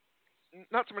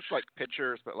 not so much like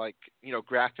pictures, but like,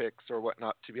 graphics or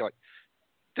whatnot to be like,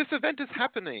 this event is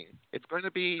happening. It's going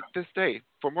to be this day.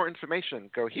 For more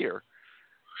information, go here.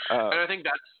 And I think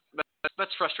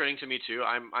that's frustrating to me too.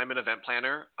 I'm an event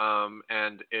planner,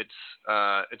 and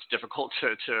it's difficult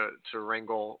to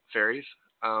wrangle fairies.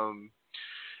 And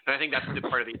I think that's the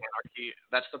part of the anarchy.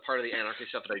 That's the part of the anarchy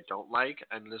stuff that I don't like.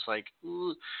 And it's like,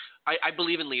 I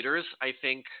believe in leaders. I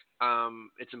think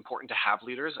it's important to have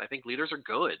leaders. I think leaders are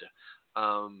good,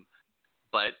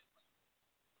 but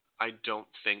I don't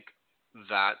think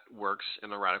that works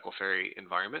in a radical fairy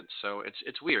environment. So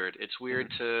it's weird. It's weird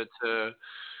to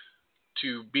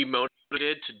be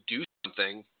motivated to do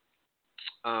something,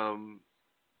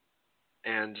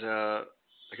 and I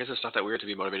guess it's not that weird to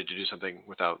be motivated to do something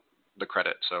without the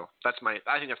credit. So I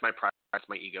think that's my pride. That's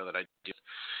my ego that I do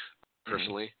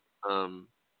personally.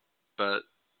 But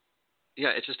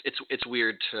yeah, it's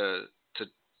weird to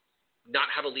not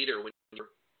have a leader when you're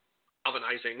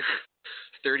galvanizing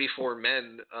 34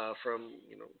 men from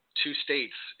 2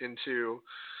 states into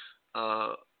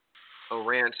a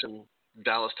ranch in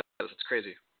Dallas, Texas. It's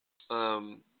crazy.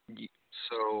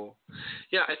 So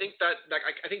yeah, I think that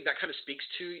kind of speaks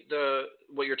to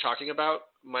what you're talking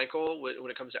about, Michael, when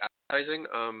it comes to advertising.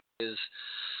 Is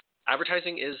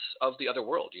advertising is of the other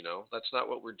world. That's not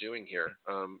what we're doing here.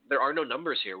 There are no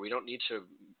numbers here. We don't need to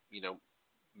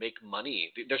make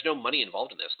money. There's no money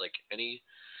involved in this. Like any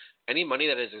money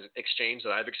that is exchanged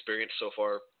that I've experienced so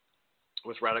far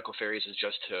with radical fairies is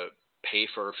just to pay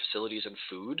for facilities and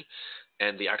food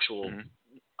and the actual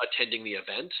attending the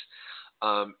event.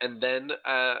 And then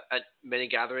at many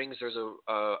gatherings, there's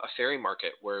a fairy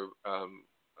market where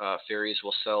fairies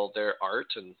will sell their art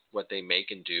and what they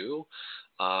make and do.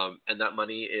 And that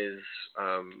money is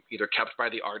either kept by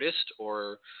the artist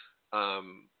or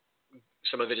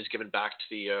some of it is given back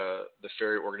to the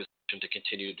fairy organization to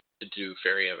continue to do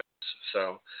fairy events.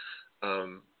 So,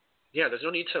 yeah, there's no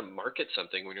need to market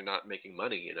something when you're not making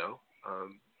money,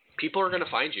 People are going to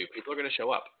find you. People are going to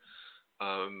show up.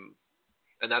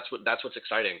 And that's what's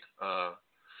exciting.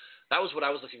 that was what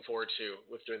I was looking forward to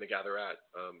with doing the Gatherette.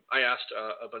 I asked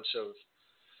a bunch of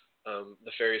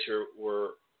the fairies who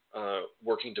were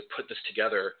working to put this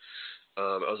together.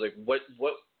 I was like, what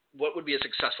would be a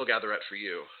successful Gatherette for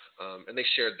you? And they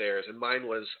shared theirs, and mine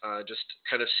was just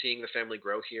kind of seeing the family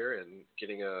grow here and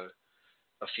getting a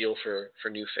feel for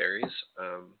new fairies,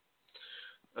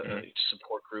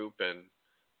 support group, and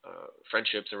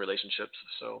friendships and relationships.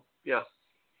 So yeah.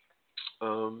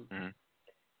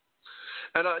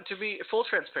 And to be full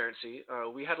transparency,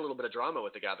 we had a little bit of drama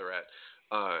with the Gatherette,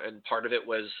 and part of it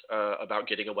was about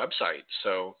getting a website.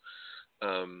 So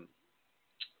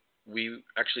we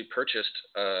actually purchased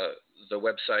the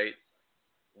website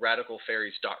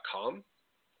radicalfaeries.com.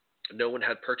 No one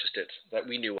had purchased it that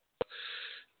we knew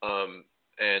of.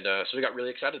 So we got really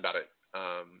excited about it,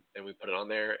 and we put it on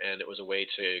there, and it was a way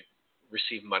to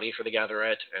receive money for the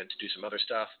Gatherette and to do some other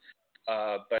stuff.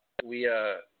 But we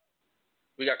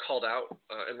got called out,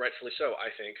 and rightfully so, I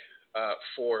think,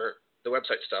 for the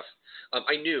website stuff.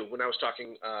 I knew when I was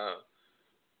talking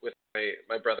with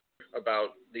my brother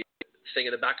about the thing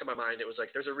in the back of my mind, it was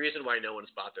like, there's a reason why no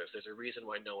one's bought this. There's a reason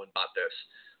why no one bought this.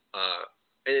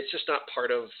 And it's just not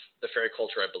part of the fairy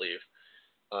culture, I believe.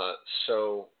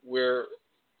 So we're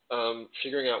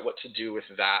figuring out what to do with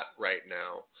that right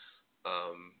now.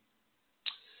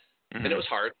 And it was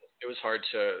hard. It was hard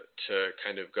to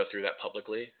kind of go through that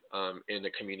publicly in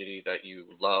a community that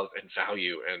you love and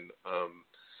value and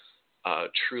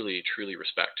truly, truly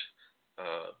respect.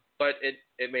 But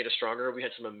it made us stronger. We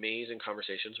had some amazing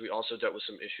conversations. We also dealt with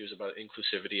some issues about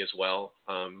inclusivity as well,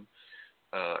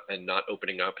 and not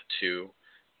opening up to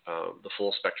the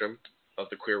full spectrum of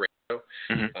the queer radio.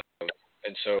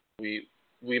 And so we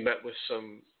met with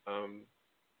some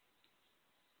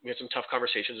we had some tough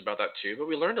conversations about that too, but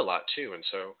we learned a lot too. And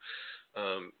so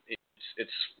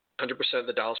it's 100%.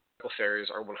 The Dallas Fairies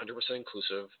are 100%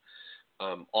 inclusive.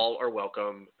 All are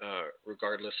welcome,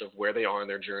 regardless of where they are in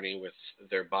their journey with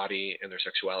their body and their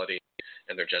sexuality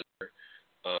and their gender.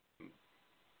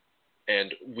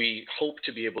 And we hope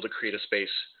to be able to create a space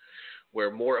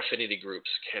where more affinity groups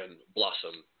can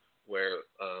blossom, where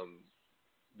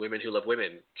women who love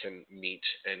women can meet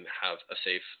and have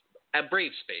a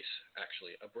brave space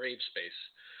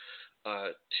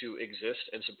to exist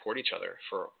and support each other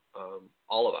for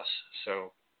all of us.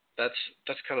 So that's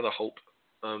kind of the hope.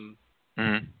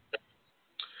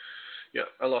 Yeah,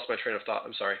 I lost my train of thought.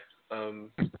 I'm sorry.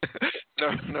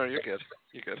 No, you're good.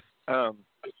 You're good.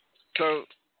 So,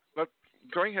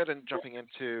 going ahead and jumping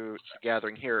into the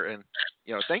gathering here, and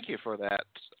thank you for that.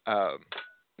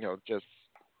 Just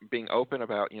being open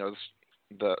about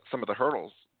some of the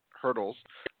hurdles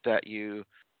that you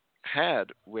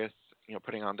had with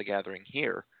putting on the gathering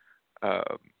here.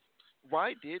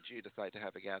 Why did you decide to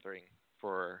have a gathering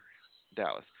for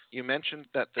Dallas? You mentioned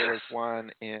that there was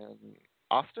one in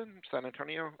Austin, San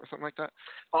Antonio, or something like that.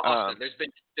 Austin.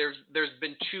 There's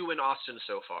been two in Austin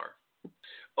so far.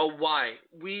 Oh, why?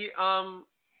 We've gone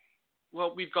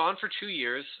for 2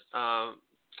 years,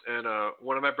 and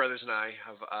one of my brothers and I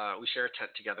we share a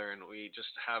tent together, and we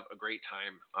just have a great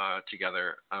time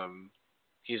together.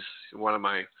 He's one of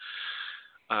my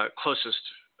closest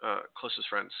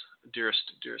friends,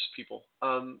 dearest people.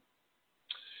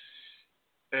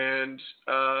 And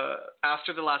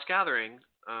after the last gathering,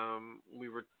 we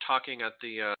were talking at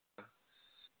the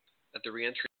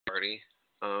reentry party,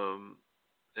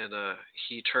 and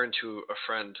he turned to a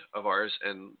friend of ours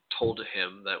and told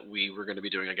him that we were going to be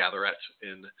doing a gatherette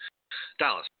in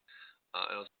Dallas. And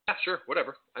I was like, yeah, sure,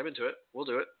 whatever, I'm into it, we'll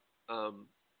do it.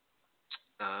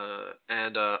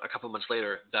 And a couple months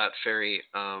later, that fairy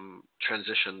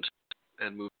transitioned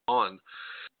and moved on,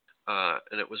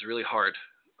 and it was really hard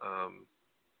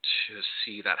to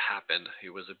see that happen. He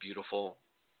was a beautiful,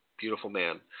 beautiful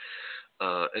man,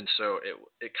 and so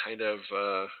it kind of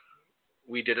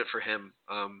we did it for him,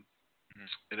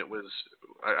 and it was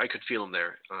I could feel him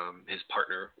there. His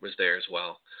partner was there as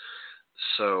well,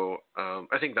 so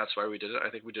I think that's why we did it. I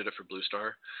think we did it for Blue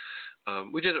Star.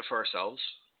 We did it for ourselves.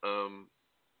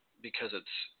 Because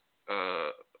it's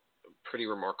pretty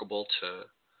remarkable to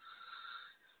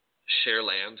share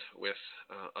land with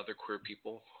other queer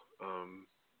people,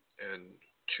 and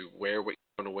to wear what you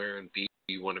want to wear and be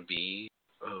who you want to be.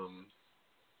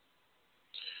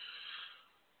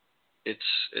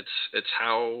 It's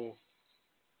how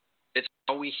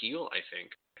we heal. I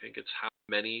think it's how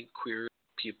many queer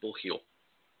people heal.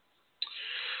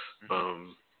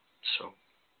 So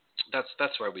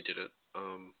that's why we did it.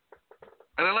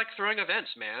 And I like throwing events,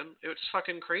 man. It was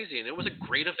fucking crazy, and it was a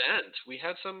great event. We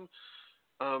had some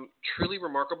truly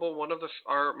remarkable. One of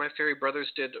my fairy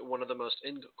brothers did one of the most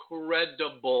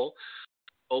incredible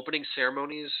opening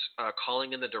ceremonies,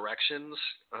 calling in the directions,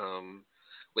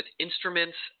 with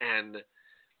instruments and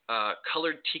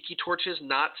colored tiki torches.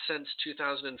 Not since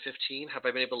 2015 have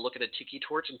I been able to look at a tiki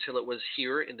torch until it was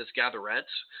here in this gatherette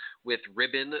with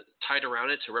ribbon tied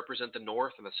around it to represent the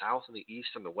north and the south and the east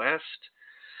and the west.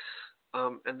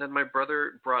 And then my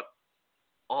brother brought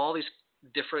all these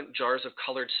different jars of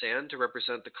colored sand to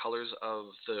represent the colors of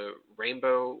the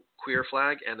rainbow queer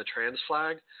flag and the trans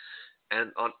flag.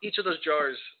 And on each of those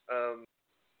jars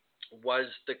was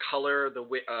the color, the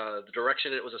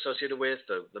direction it was associated with,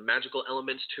 the magical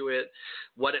elements to it,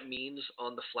 what it means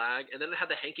on the flag. And then it had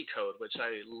the hanky code, which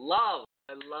I love.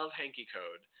 I love hanky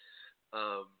code.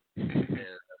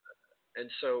 And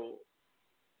so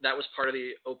that was part of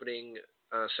the opening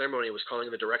ceremony, was calling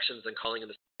in the directions and calling in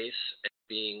the space and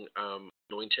being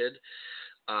anointed.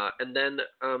 And then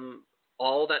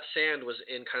all that sand was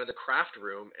in kind of the craft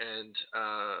room, and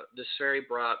this fairy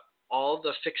brought all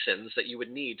the fixins that you would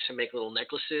need to make little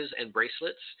necklaces and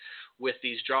bracelets with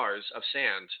these jars of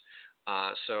sand.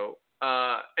 And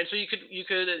so you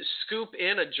could scoop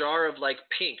in a jar of like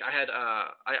pink.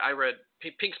 I read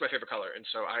pink's my favorite color, and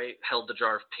so I held the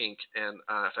jar of pink. And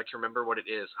if I can remember what it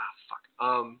is,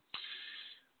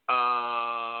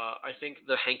 I think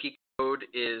the hanky code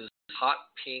is hot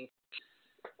pink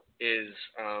is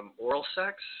oral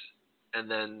sex, and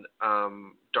then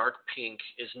dark pink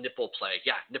is nipple play.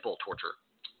 Yeah, nipple torture.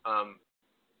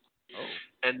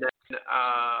 And then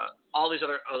all these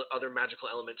other magical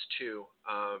elements too.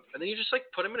 And then you just like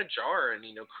put them in a jar and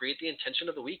create the intention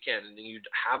of the weekend, and then you'd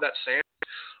have that sand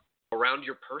around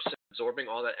your person, absorbing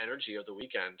all that energy of the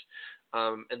weekend.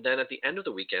 And then at the end of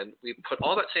the weekend, we put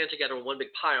all that sand together in one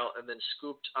big pile, and then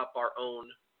scooped up our own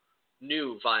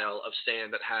new vial of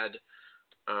sand that had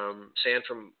sand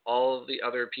from all the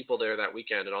other people there that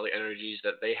weekend and all the energies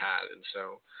that they had. And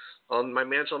so on my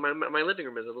mantle, my living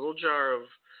room is a little jar of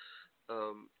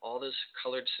all this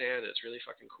colored sand. It's really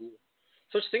fucking cool.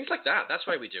 So it's things like that. That's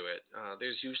why we do it.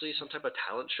 There's usually some type of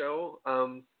talent show.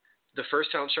 The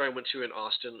first talent show I went to in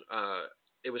Austin,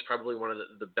 it was probably one of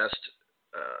the best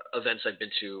events I've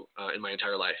been to in my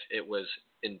entire life. It was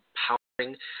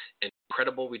empowering and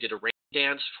incredible. We did a rain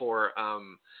dance for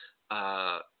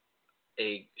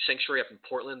a sanctuary up in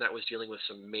Portland that was dealing with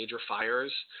some major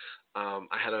fires.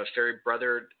 I had a fairy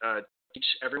brother teach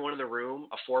everyone in the room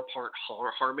a 4-part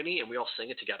harmony, and we all sang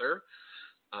it together.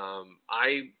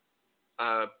 I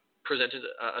presented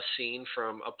a scene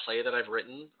from a play that I've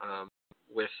written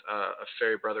with a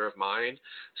fairy brother of mine.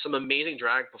 Some amazing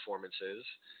drag performances.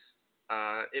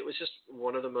 It was just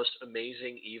one of the most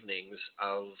amazing evenings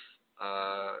of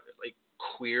like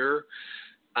queer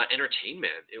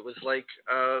entertainment. It was like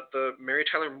the Mary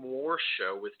Tyler Moore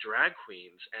show with drag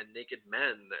queens and naked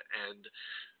men and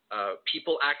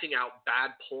people acting out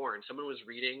bad porn. Someone was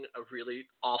reading a really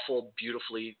awful,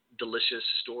 beautifully delicious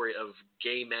story of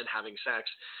gay men having sex,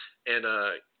 and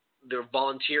the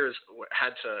volunteers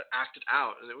had to act it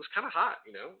out, and it was kind of hot.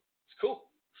 It's cool.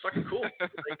 It's fucking cool.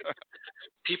 Like,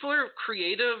 people are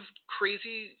creative,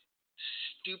 crazy,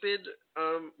 stupid,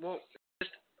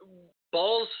 just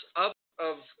balls up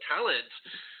of talent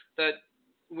that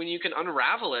when you can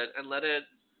unravel it and let it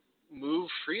move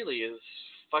freely is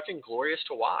fucking glorious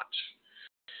to watch.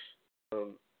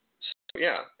 So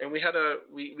yeah, and we had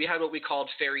what we called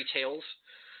fairy tales.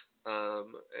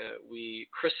 We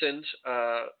christened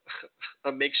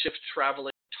a makeshift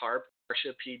traveling tarp,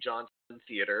 Marsha P. Johnson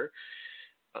Theater.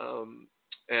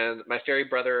 And my fairy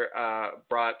brother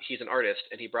he's an artist,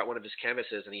 and he brought one of his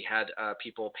canvases, and he had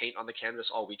people paint on the canvas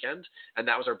all weekend, and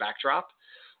that was our backdrop.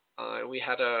 And we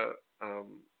had a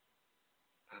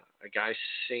guy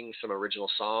sing some original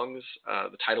songs.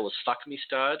 The title was Fuck Me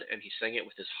Stud, and he sang it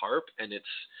with his harp, and it's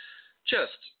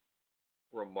just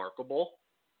remarkable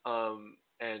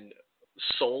and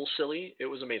soul silly. It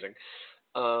was amazing.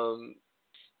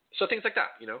 So things like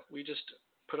that, we just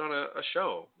put on a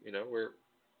show. We're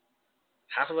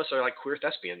half of us are like queer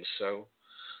thespians, so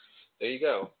there you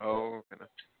go. Oh goodness.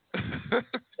 Yeah,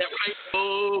 right.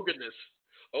 Oh goodness.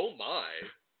 Oh my.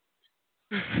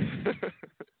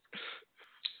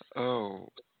 Oh,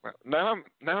 well,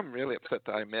 now I'm really upset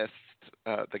that I missed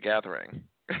the gathering.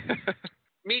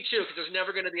 Me too, because there's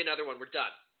never going to be another one. We're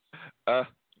done.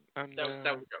 No.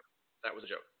 That was a joke. That was a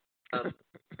joke.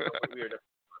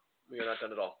 We are not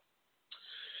done at all.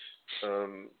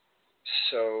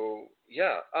 So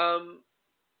yeah.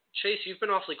 Chase, you've been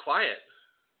awfully quiet.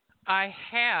 I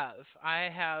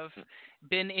have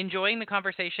been enjoying the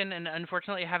conversation, and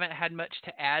unfortunately I haven't had much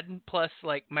to add. Plus,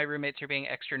 like, my roommates are being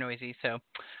extra noisy, so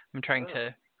I'm trying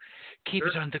to keep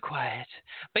it on the quiet.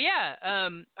 But yeah,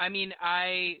 I mean,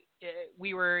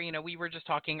 we were just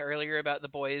talking earlier about the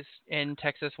boys in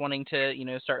Texas wanting to,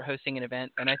 start hosting an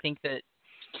event, and I think that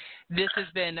this has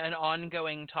been an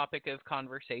ongoing topic of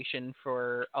conversation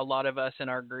for a lot of us in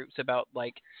our groups about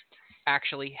like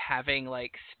actually having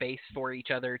like space for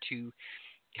each other to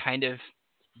kind of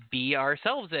be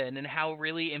ourselves in, and how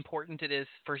really important it is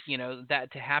for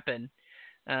that to happen.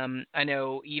 I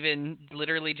know even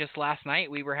literally just last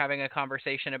night we were having a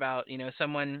conversation about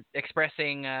someone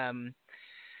expressing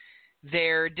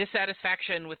their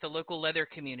dissatisfaction with the local leather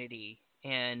community,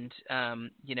 and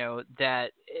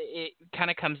that it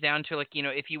kind of comes down to like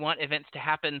if you want events to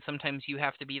happen, sometimes you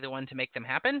have to be the one to make them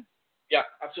happen. Yeah,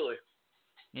 absolutely.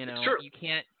 It's true.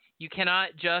 You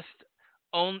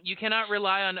cannot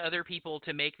rely on other people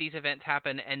to make these events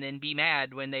happen and then be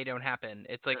mad when they don't happen.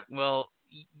 It's like, well,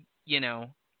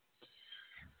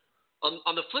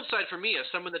 On the flip side, for me, as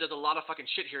someone that does a lot of fucking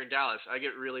shit here in Dallas, I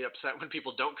get really upset when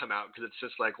people don't come out, because it's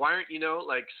just like, why aren't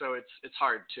so it's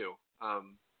hard too.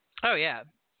 Oh yeah.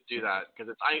 Do that,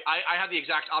 because I have the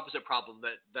exact opposite problem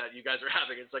that you guys are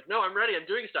having. It's like, no, I'm ready, I'm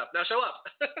doing stuff now. Show up.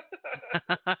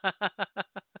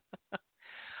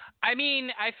 I mean,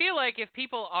 I feel like if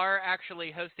people are actually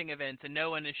hosting events and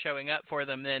no one is showing up for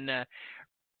them, then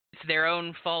it's their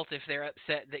own fault if they're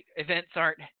upset that events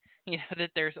aren't,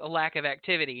 that there's a lack of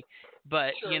activity.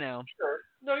 But, Sure.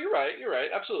 No, you're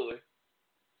right. Absolutely.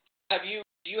 Do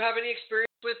you have any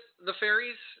experience with the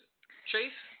Faeries,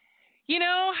 Chase?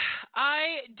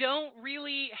 I don't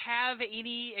really have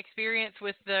any experience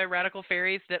with the Radical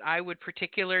Faeries that I would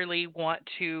particularly want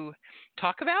to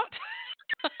talk about.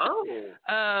 Oh.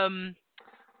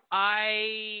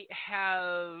 I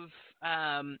have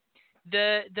a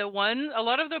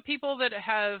lot of the people that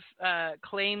have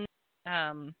claimed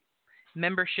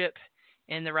membership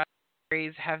in the Radical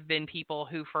Faeries have been people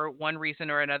who, for one reason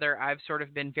or another, I've sort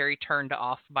of been very turned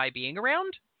off by being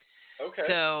around. Okay.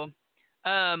 So,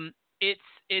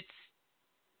 it's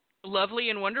lovely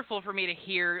and wonderful for me to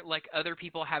hear like other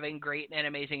people having great and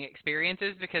amazing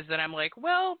experiences, because then I'm like,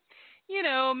 well,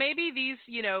 maybe these,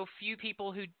 few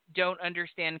people who don't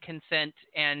understand consent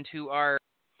and who are,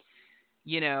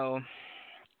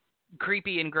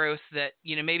 creepy and gross, that,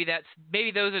 maybe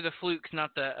those are the flukes,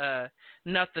 not the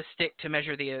stick to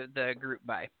measure the group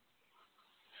by.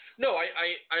 No,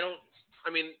 I don't. I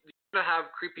mean, you're gonna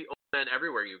have creepy old men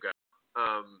everywhere you go.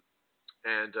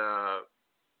 And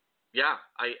yeah,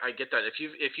 I get that.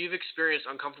 If you've experienced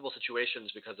uncomfortable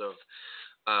situations because of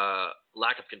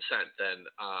lack of consent, then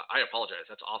I apologize.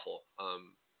 That's awful.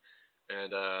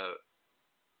 And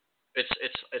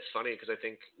it's funny, because I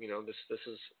think this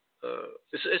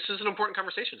is an important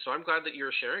conversation. So I'm glad that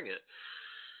you're sharing it,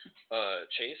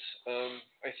 Chase.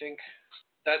 I think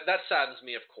that saddens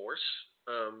me, of course.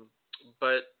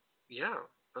 But yeah,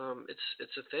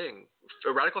 it's a thing.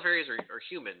 Radical Faeries are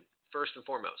human first and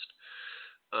foremost.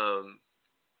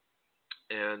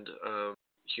 And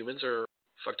humans are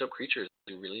fucked up creatures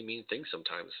who do really mean things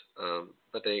sometimes,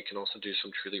 but they can also do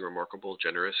some truly remarkable,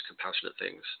 generous, compassionate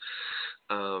things.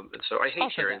 And so I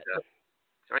hate hearing that.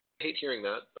 I hate hearing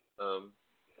that.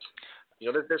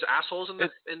 There's assholes in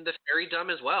the fairydom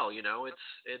as well.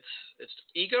 It's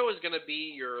ego is going to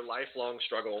be your lifelong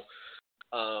struggle.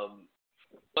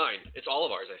 Mine. It's all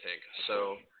of ours, I think.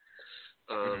 So,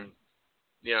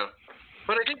 yeah.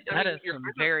 But I think that is some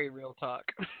very real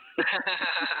talk.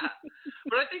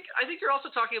 But I think you're also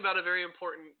talking about a very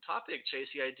important topic, Chase.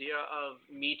 The idea of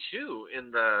Me Too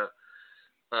in the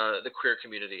queer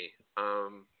community.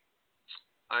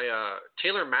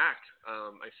 Taylor Mack,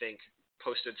 I think,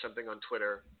 posted something on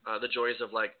Twitter, the joys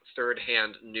of like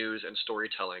third-hand news and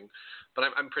storytelling.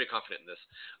 But I'm pretty confident in this.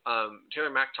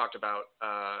 Taylor Mack talked about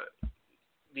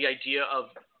the idea of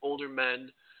older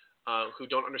men who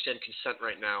don't understand consent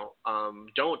right now,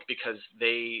 don't, because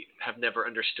they have never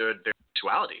understood their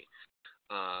sexuality.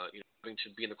 Having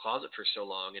to be in the closet for so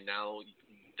long, and now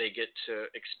they get to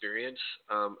experience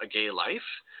a gay life.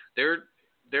 They're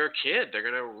a kid. They're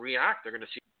gonna react. They're gonna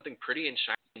see something pretty and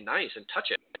shiny and nice and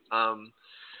touch it.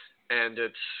 And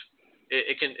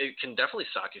it can definitely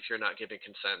suck if you're not giving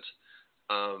consent.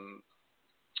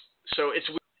 So it's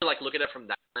weird to like look at it from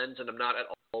that lens, and I'm not at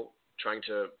all trying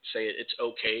to say it's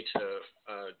okay to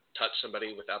touch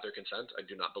somebody without their consent. I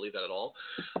do not believe that at all.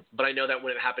 But I know that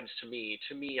when it happens to me,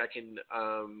 I can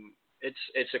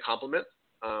it's a compliment,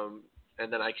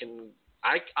 and then I can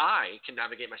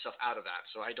navigate myself out of that,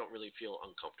 so I don't really feel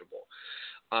uncomfortable.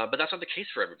 But that's not the case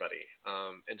for everybody,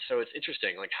 and so it's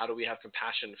interesting. Like, how do we have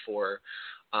compassion for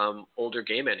older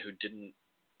gay men who didn't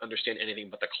understand anything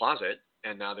but the closet,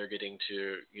 and now they're getting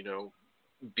to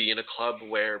be in a club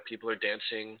where people are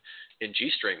dancing in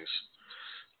G-strings.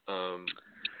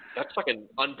 That's fucking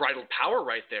unbridled power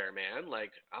right there, man.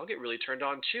 Like, I'll get really turned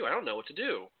on too. I don't know what to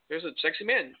do. There's a sexy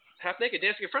man half naked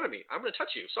dancing in front of me. I'm gonna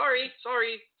touch you. Sorry.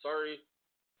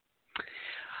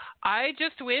 I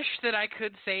just wish that I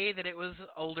could say that it was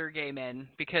older gay men,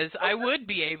 because I would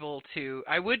be able to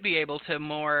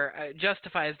more,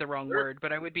 justify is the wrong word,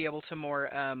 but I would be able to more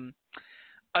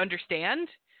understand.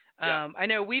 I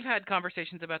know we've had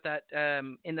conversations about that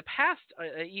in the past,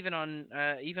 even on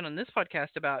this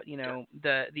podcast, about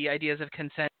the ideas of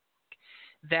consent.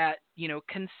 That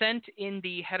consent in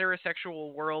the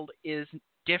heterosexual world is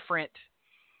different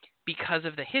because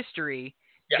of the history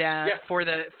for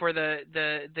the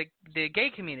gay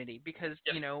community, because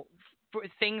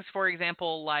things, for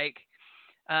example, like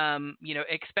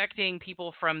expecting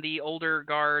people from the older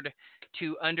guard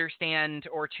to understand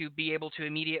or to be able to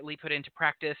immediately put into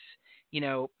practice,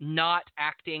 not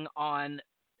acting on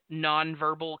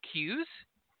nonverbal cues.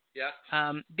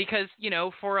 Because,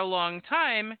 for a long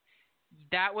time,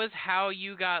 that was how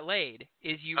you got laid,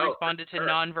 is you responded to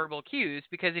nonverbal cues.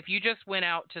 Because if you just went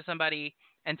out to somebody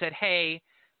and said, "Hey,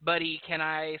 buddy, can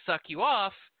I suck you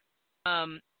off?"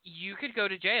 You could go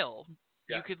to jail.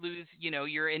 You could lose,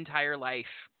 your entire life.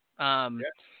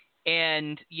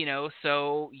 And,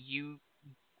 so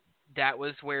that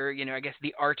was where, I guess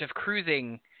the art of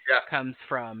cruising comes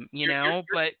from, but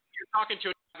you're talking to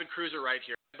an avid cruiser right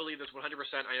here. I believe this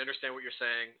 100%. I understand what you're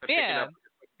saying. I'm picking up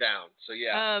down. So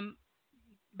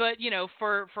but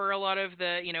for a lot of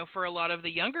the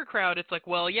younger crowd, it's like,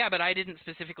 well, yeah, but I didn't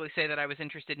specifically say that I was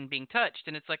interested in being touched,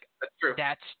 and it's like, that's true.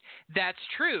 That's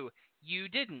true. You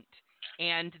didn't,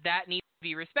 and that needs to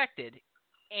be respected.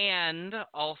 And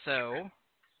also,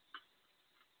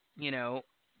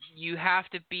 you have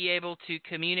to be able to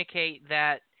communicate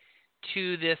that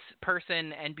to this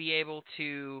person, and be able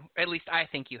to, at least I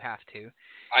think you have to,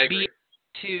 I agree.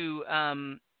 to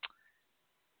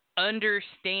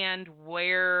understand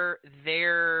where they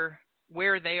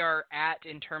are at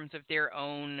in terms of their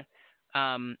own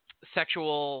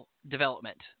sexual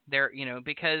development.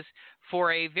 Because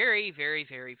for a very, very,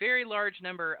 very, very large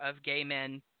number of gay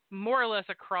men, more or less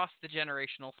across the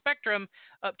generational spectrum,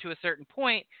 up to a certain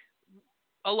point,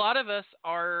 a lot of us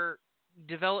are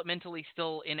developmentally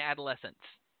still in adolescence.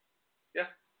 Yeah.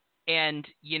 And,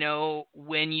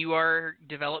 when you are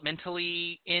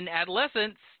developmentally in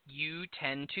adolescence, you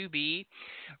tend to be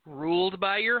ruled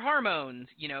by your hormones.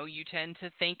 You tend to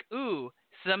think, ooh,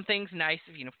 something's nice.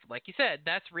 Like you said,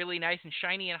 that's really nice and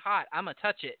shiny and hot. I'm going to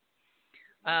touch it.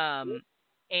 And,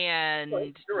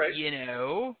 you're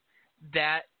right.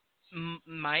 That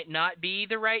might not be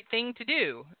the right thing to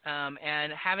do.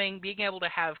 And being able to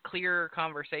have clear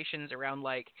conversations around,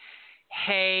 like,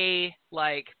 hey,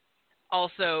 like,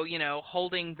 also,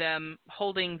 holding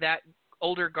that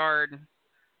older guard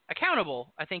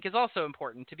accountable, I think, is also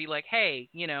important. To be like, hey,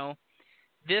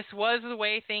 this was the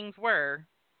way things were,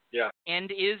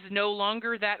 and is no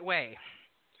longer that way.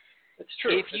 It's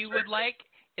true. If you would like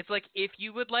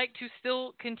to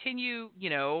still continue,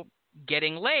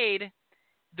 getting laid,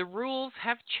 the rules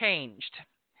have changed.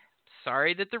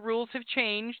 Sorry that the rules have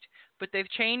changed, but they've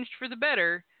changed for the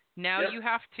better. Now you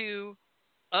have to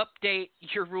update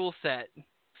your rule set.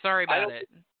 Sorry about it.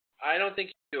 I don't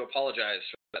think you need to apologize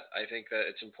for that. I think that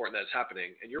it's important that it's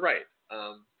happening, and you're right.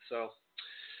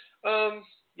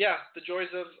 The joys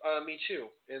of Me Too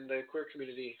in the queer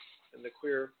community, in the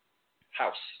queer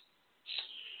house.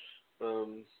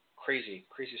 Crazy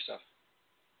stuff.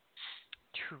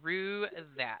 True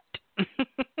that.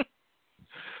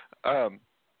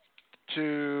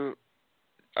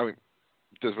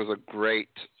 This was a great,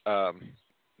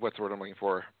 what's the word I'm looking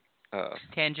for?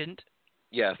 Tangent.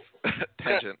 Yes,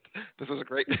 tangent. This was a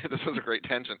great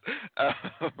tangent.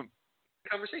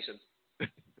 Conversation.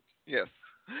 Yes.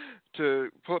 To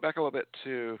pull it back a little bit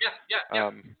to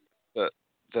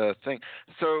the thing.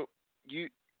 So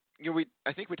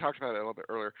I think we talked about it a little bit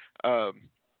earlier.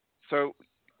 So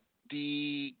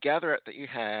the gatherette that you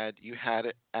had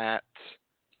it at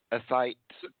a site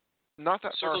not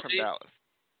that far from Dallas.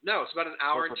 No, it's about an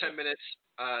hour and 10 minutes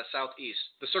southeast.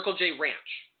 The Circle J Ranch.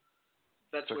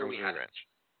 That's where we had it.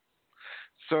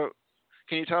 So,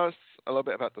 can you tell us a little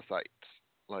bit about the site?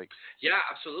 Yeah,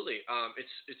 absolutely.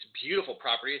 It's beautiful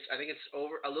property. I think it's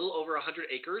a little over 100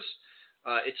 acres.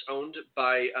 It's owned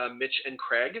by Mitch and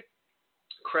Craig.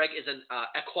 Craig is an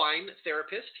equine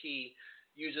therapist. He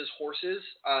uses horses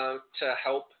to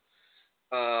help.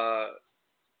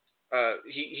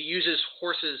 He uses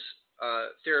horses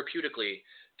therapeutically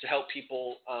to help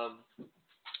people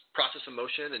process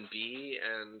emotion and be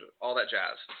and all that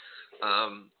jazz.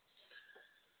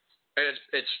 And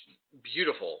it's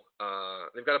beautiful.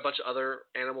 They've got a bunch of other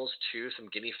animals too, some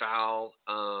guinea fowl,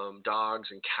 dogs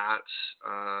and cats.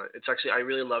 It's actually, I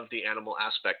really love the animal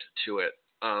aspect to it.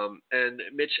 And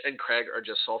Mitch and Craig are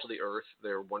just salt of the earth.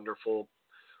 They're wonderful,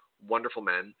 wonderful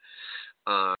men.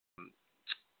 Um,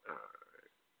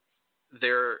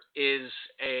 there is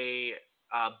a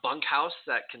bunkhouse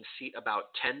that can seat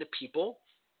about 10 people.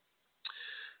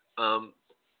 And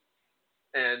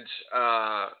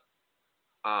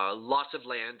lots of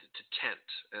land to tent,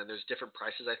 and there's different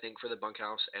prices I think for the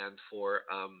bunkhouse and for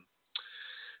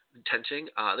tenting.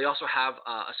 They also have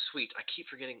a suite. I keep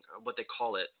forgetting what they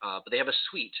call it, but they have a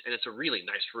suite, and it's a really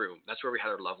nice room. That's where we had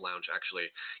our love lounge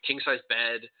actually. King size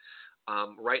bed,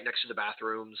 right next to the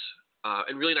bathrooms,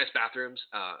 and really nice bathrooms.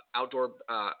 Outdoor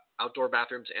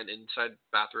bathrooms and inside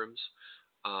bathrooms.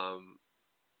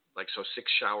 Like so,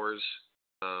 6 showers.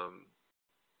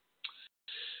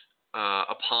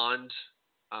 A pond.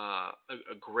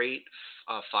 A great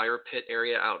fire pit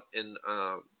area out in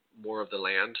more of the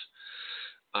land.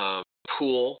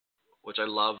 Pool, which I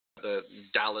love. The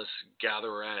Dallas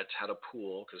Gatherette had a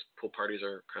pool because pool parties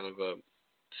are kind of a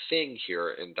thing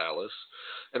here in Dallas,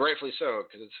 and rightfully so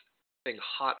because it's getting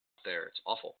hot out there. It's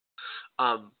awful.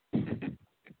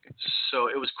 So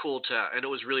it was cool and it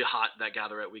was really hot that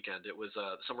Gatherette weekend. It was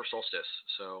the summer solstice.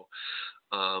 So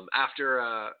after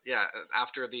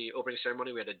the opening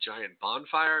ceremony, we had a giant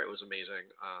bonfire. It was amazing.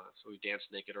 So we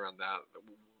danced naked around that.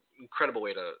 Incredible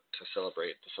way to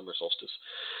celebrate the summer solstice.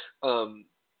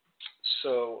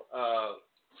 So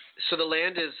the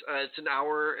land is it's an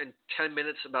hour and 10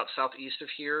 minutes about southeast of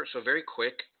here. So very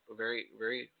quick, very,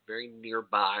 very, very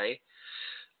nearby.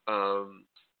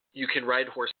 You can ride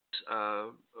horses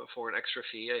for an extra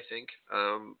fee, I think.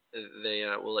 They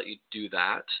will let you do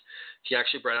that. He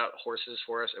actually brought out horses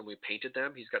for us, and we painted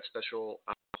them. He's got special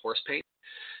horse paint,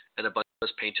 and a bunch of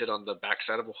us painted on the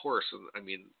backside of a horse. And I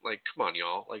mean, like, come on,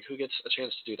 y'all. Like, who gets a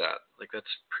chance to do that? Like, that's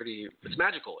pretty. It's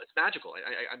magical. It's magical.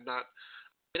 I'm not.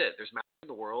 I get it. There's magic in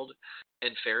the world,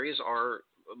 and fairies are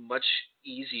much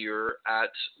easier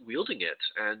at wielding it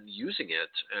and using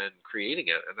it and creating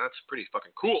it, and that's pretty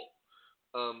fucking cool.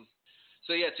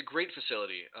 So yeah, it's a great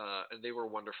facility, and they were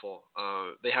wonderful.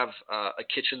 They have a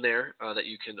kitchen there that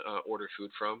you can order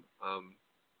food from.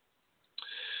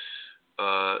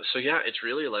 So yeah, it's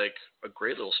really like a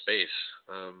great little space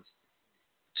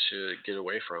to get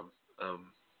away from.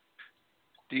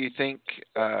 Do you think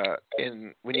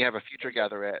when you have a future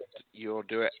gatherette, you'll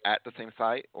do it at the same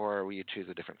site, or will you choose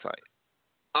a different site?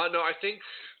 No, I think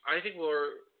I think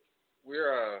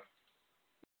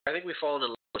we fall in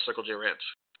love with Circle J Ranch.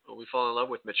 We fall in love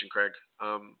with Mitch and Craig.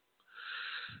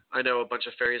 I know a bunch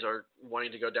of fairies are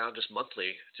wanting to go down just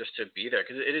monthly just to be there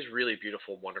because it is really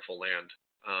beautiful, wonderful land.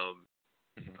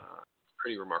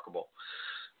 Pretty remarkable.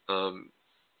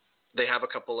 They have a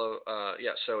couple of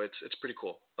so it's pretty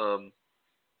cool.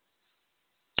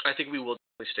 I think we will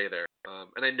definitely stay there,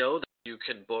 and I know that you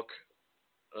can book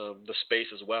the space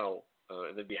as well,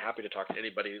 and they'd be happy to talk to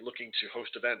anybody looking to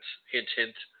host events. Hint,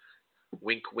 hint.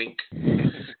 Wink, wink.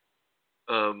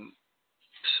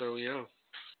 So yeah.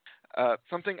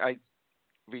 Something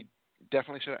we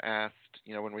definitely should have asked,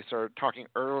 when we started talking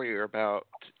earlier about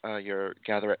your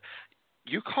gatherette,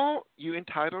 you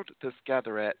entitled this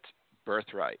gatherette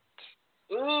Birthright.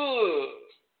 Ooh,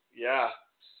 yeah.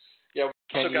 Yeah.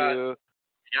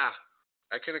 Yeah.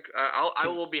 I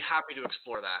will be happy to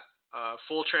explore that.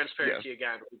 Full transparency. Yes.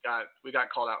 Again. We got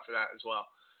called out for that as well.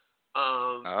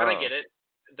 And I get it.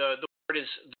 The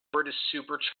word is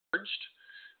super charged.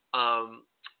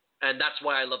 And that's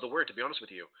why I love the word, to be honest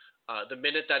with you. The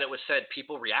minute that it was said,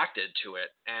 people reacted to it,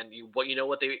 and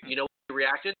what they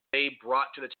reacted. They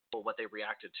brought to the table what they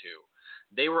reacted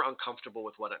to. They were uncomfortable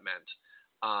with what it meant.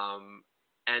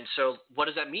 And so, what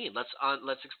does that mean?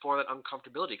 Let's explore that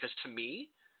uncomfortability. Because to me,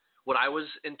 what I was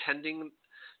intending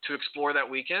to explore that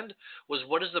weekend was,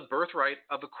 what is the birthright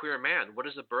of a queer man? What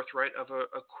is the birthright of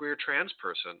a queer trans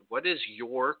person? What is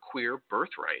your queer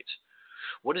birthright?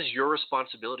 What is your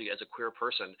responsibility as a queer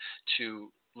person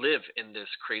to live in this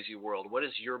crazy world? What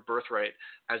is your birthright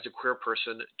as a queer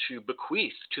person to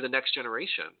bequeath to the next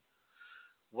generation?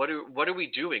 What are we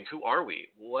doing? Who are we?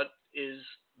 What is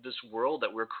this world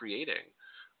that we're creating?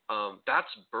 That's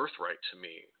birthright to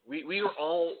me. We are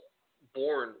all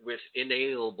born with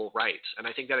inalienable rights, and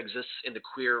I think that exists in the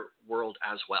queer world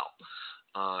as well.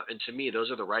 And to me,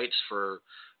 those are the rights for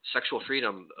sexual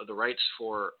freedom, the rights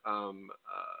for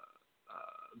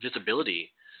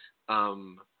visibility,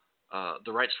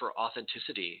 the rights for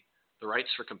authenticity, the rights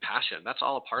for compassion. That's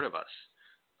all a part of us.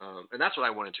 And that's what I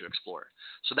wanted to explore.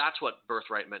 So that's what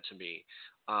birthright meant to me.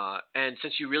 And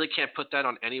since you really can't put that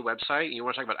on any website, and you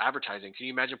want to talk about advertising, can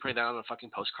you imagine putting that on a fucking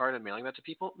postcard and mailing that to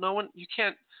people? No one, you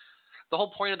can't. The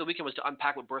whole point of the weekend was to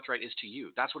unpack what birthright is to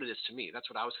you. That's what it is to me. That's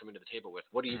what I was coming to the table with.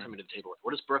 What are you coming to the table with?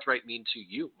 What does birthright mean to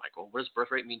you, Michael? What does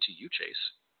birthright mean to you, Chase?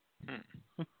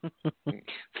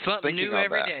 Something new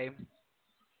every day.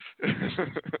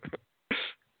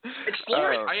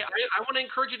 Explore it. I want to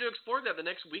encourage you to explore that the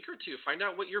next week or two. Find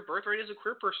out what your birthright as a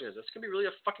queer person is. That's gonna be really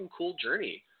a fucking cool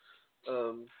journey.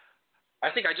 I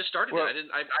think I just started it.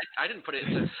 I didn't put it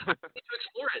into to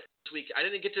explore it this week. I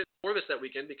didn't get to explore this that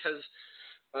weekend because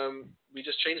we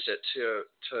just changed it to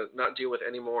not deal with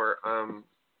any more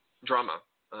drama.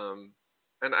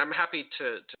 And I'm happy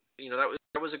to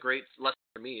that was a great lesson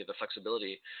for me, the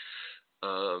flexibility,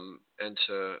 and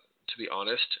to be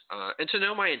honest, and to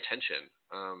know my intention.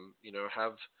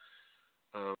 Have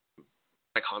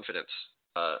my confidence.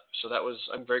 So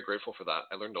I'm very grateful for that.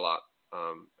 I learned a lot,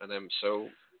 and I'm so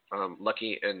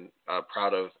lucky and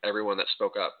proud of everyone that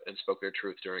spoke up and spoke their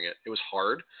truth during it. It was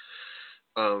hard,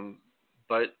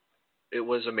 but it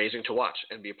was amazing to watch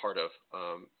and be a part of.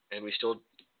 And we still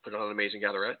put on an amazing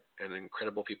gatherette, and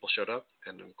incredible people showed up,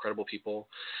 and incredible people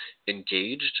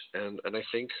engaged, and I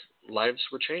think lives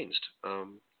were changed.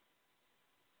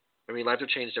 Lives have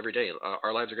changed every day.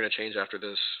 Our lives are going to change after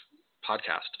this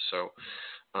podcast. So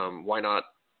why not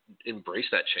embrace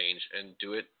that change and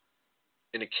do it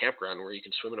in a campground where you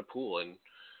can swim in a pool and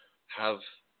have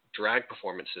drag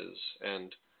performances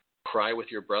and cry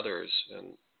with your brothers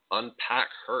and unpack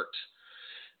hurt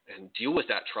and deal with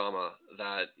that trauma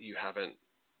that you haven't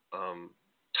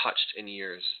touched in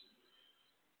years.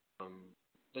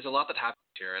 There's a lot that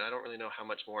happens here, and I don't really know how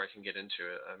much more I can get into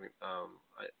it.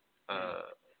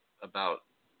 About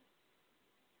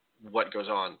what goes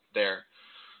on there.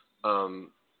 I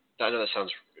know that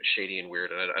sounds shady and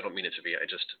weird, and I don't mean it to be.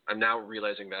 I'm now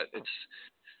realizing that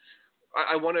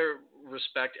I want to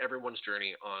respect everyone's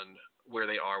journey on where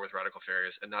they are with Radical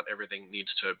Faeries, and not everything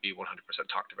needs to be 100%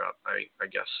 talked about, I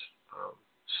guess.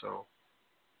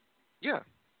 Yeah,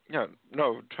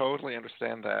 no, totally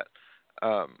understand that.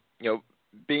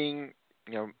 Being,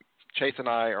 Chase and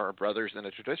I are brothers in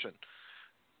a tradition.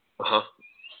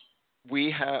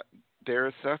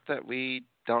 There's stuff that we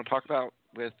don't talk about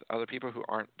with other people who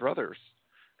aren't brothers,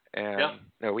 and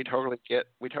we totally get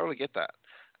that.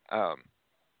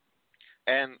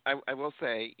 And I will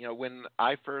say, when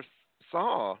I first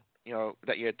saw,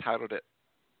 that you had titled it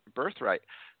Birthright,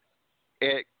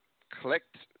 it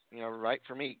clicked, right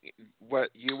for me. What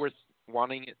you were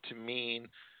wanting it to mean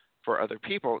for other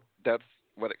people, that's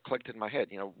what it clicked in my head.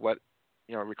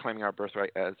 Reclaiming our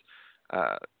birthright as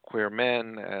queer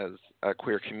men, as a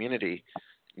queer community.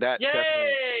 That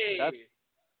Yay!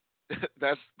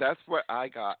 That's what I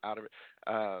got out of it.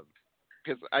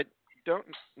 Because I don't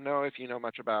know if you know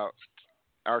much about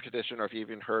our tradition or if you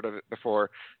even heard of it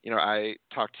before. I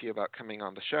talked to you about coming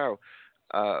on the show.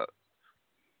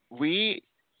 We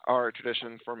are a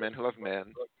tradition for men who love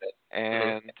men,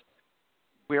 and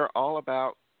we are all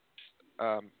about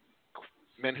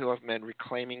men who love men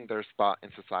reclaiming their spot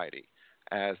in society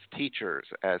as teachers,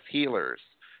 as healers,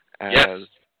 as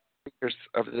speakers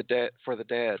of the dead for the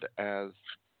dead, as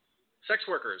sex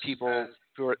workers, people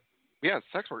who are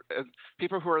sex workers, as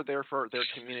people who are there for their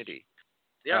community.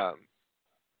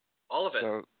 All of it.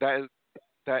 So that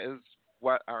is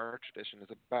what our tradition is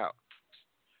about.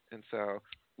 And so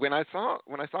when I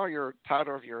saw your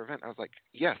title of your event, I was like,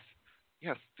 yes,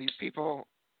 these people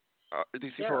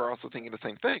are also thinking the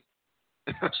same thing.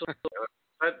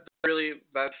 Absolutely.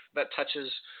 That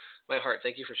touches my heart.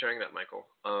 Thank you for sharing that, Michael.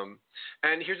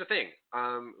 And here's the thing: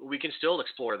 we can still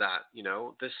explore that.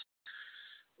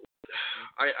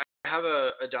 I have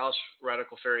a Dallas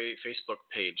Radical Fairy Facebook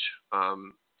page,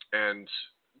 and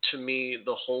to me,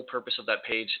 the whole purpose of that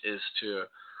page is to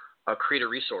create a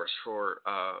resource for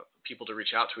people to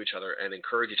reach out to each other and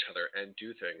encourage each other and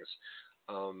do things.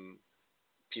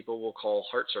 People will call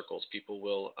heart circles. People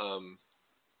will.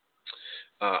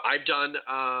 I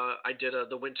did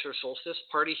the winter solstice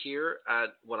party here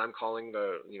at what I'm calling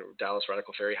the Dallas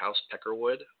Radical Fairy House,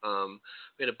 Peckerwood.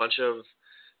 We had a bunch of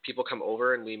people come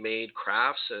over, and we made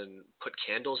crafts and put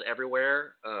candles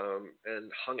everywhere,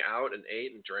 and hung out and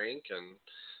ate and drank and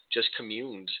just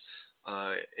communed.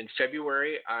 In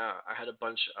February, I had a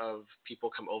bunch of people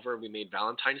come over, and we made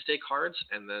Valentine's Day cards,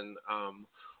 and then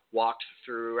walked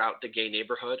throughout the gay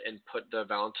neighborhood and put the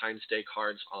Valentine's Day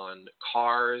cards on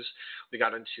cars. We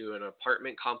got into an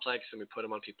apartment complex, and we put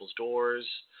them on people's doors.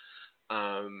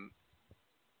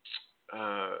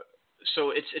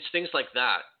 so it's things like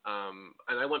that,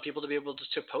 and I want people to be able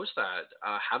to post that.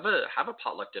 Have a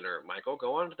potluck dinner, Michael.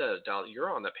 Go on to you're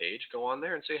on that page. Go on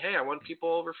there and say, hey, I want people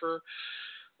over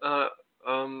uh,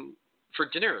 for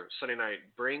dinner Sunday night.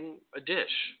 Bring a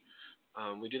dish.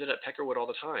 We do that at Peckerwood all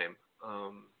the time.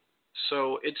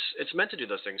 So it's meant to do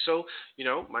those things. So,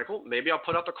 Michael, maybe I'll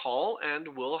put up a call and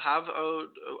we'll have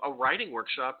a writing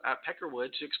workshop at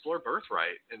Peckerwood to explore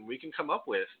birthright, and we can come up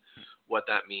with what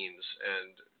that means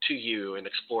and to you and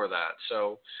explore that.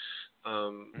 So,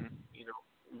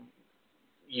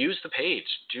 use the page,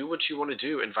 do what you want to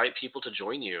do, invite people to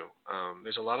join you.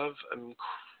 There's a lot of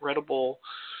incredible,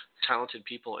 talented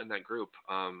people in that group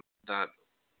that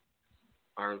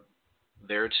are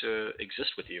there to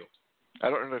exist with you. I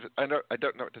don't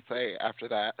know what to say after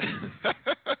that.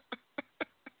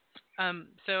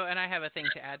 So, and I have a thing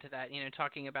to add to that.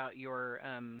 Talking about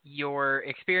your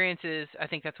experiences, I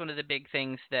think that's one of the big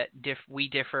things that we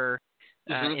differ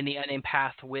in the Unnamed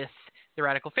path with the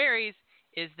Radical Faeries,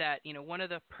 is that one of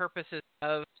the purposes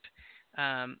of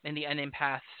in the Unnamed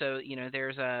path. So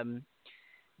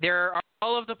there are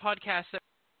all of the podcasts that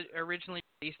were originally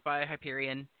released by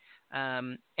Hyperion.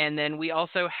 And then we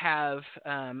also have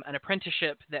an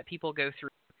apprenticeship that people go through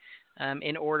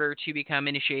in order to become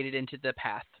initiated into the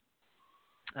path.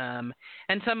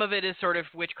 And some of it is sort of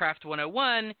Witchcraft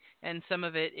 101, and some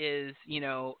of it is,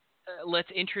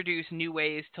 let's introduce new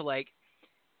ways to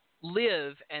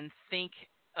live and think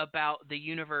about the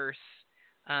universe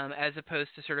as opposed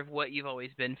to sort of what you've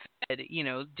always been fed,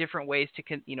 different ways to,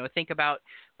 think about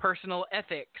personal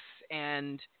ethics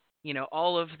and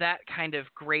all of that kind of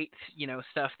great,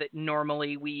 stuff that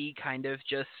normally we kind of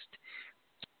just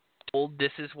told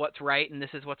this is what's right and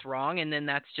this is what's wrong, and then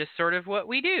that's just sort of what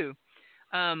we do.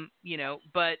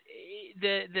 But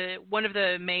the one of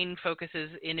the main focuses,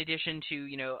 in addition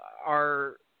to,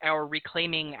 our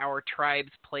reclaiming our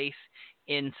tribe's place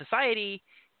in society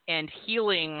and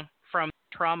healing from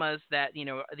traumas that,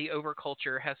 the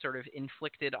overculture has sort of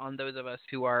inflicted on those of us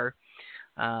who are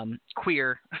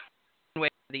queer one way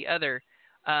or the other,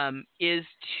 is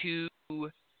to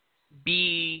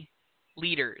be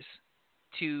leaders,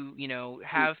 to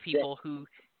have people who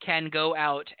can go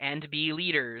out and be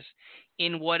leaders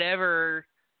in whatever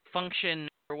function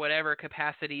or whatever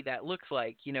capacity that looks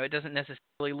like. It doesn't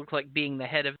necessarily look like being the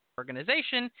head of the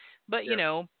organization, but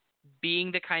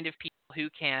being the kind of people who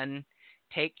can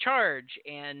take charge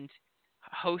and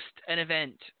host an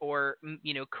event, or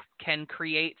can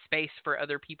create space for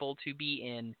other people to be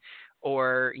in,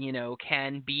 or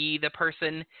can be the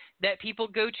person that people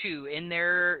go to in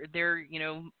their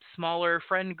smaller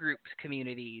friend groups,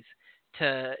 communities,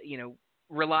 to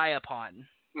rely upon.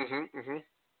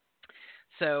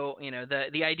 So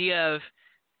the idea of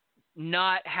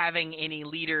not having any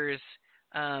leaders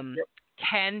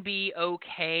can be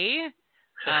okay.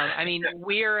 I mean,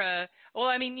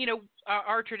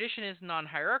 our tradition is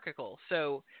non-hierarchical,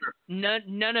 so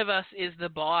none of us is the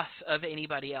boss of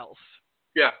anybody else.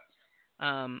 Yeah.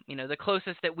 The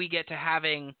closest that we get to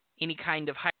having any kind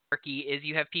of hierarchy is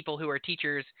you have people who are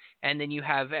teachers, and then you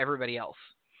have everybody else.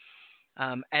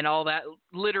 And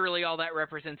literally all that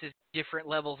represents is different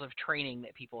levels of training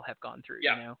that people have gone through,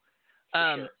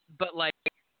 Sure. But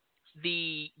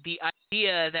the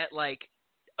idea that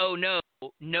oh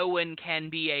no one can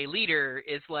be a leader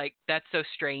is that's so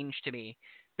strange to me,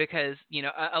 because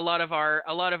a lot of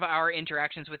our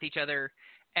interactions with each other,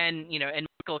 and and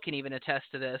Michael can even attest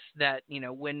to this, that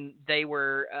when they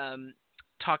were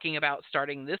talking about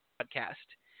starting this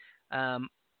podcast,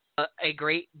 a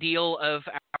great deal of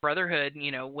our brotherhood,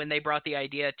 when they brought the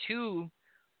idea to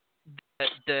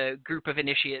the group of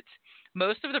initiates,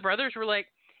 most of the brothers were like,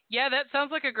 yeah, that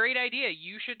sounds like a great idea.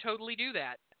 You should totally do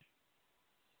that.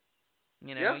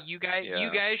 You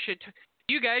guys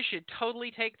should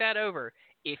totally take that over.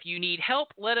 If you need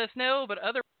help, let us know, but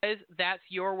otherwise that's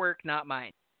your work, not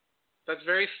mine. That's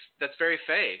very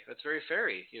Fae. That's very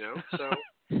fairy, so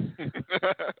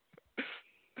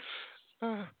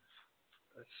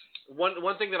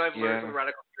One thing that I've learned from the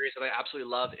Radical Faeries that I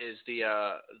absolutely love is the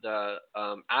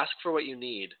ask for what you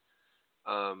need,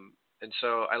 and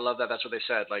so I love that. That's what they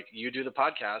said. You do the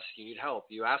podcast, you need help,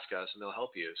 you ask us, and they'll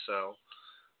help you. So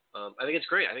I think it's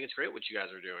great. I think it's great what you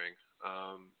guys are doing.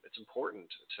 It's important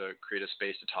to create a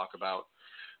space to talk about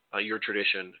your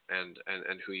tradition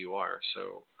and who you are.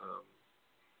 So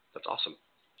that's awesome.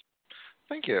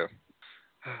 Thank you.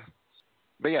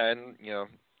 But yeah, and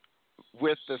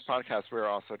with this podcast, we're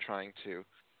also trying to,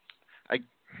 I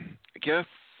guess,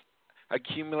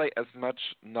 accumulate as much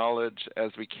knowledge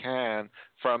as we can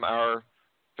from our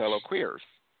fellow queers.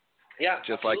 Yeah,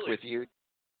 just absolutely.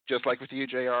 like with you,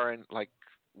 JR, and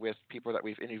with people that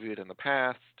we've interviewed in the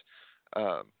past.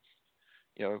 Um,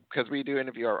 because we do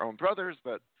interview our own brothers,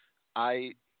 but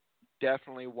I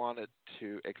definitely wanted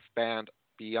to expand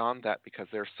beyond that because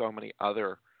there's so many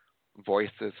other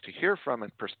voices to hear from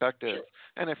and perspectives. Sure.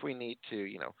 And if we need to,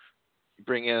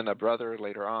 bring in a brother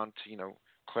later on to,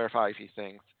 clarify a few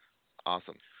things,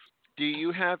 awesome. Do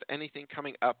you have anything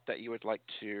coming up that you would like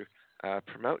to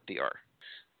promote, DR?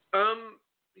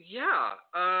 Yeah.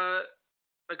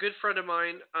 A good friend of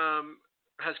mine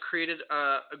has created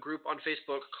a group on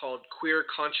Facebook called Queer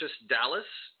Conscious Dallas.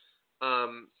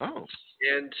 Oh.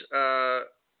 And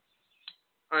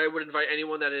I would invite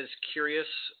anyone that is curious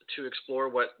to explore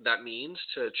what that means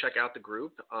to check out the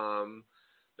group.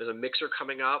 There's a mixer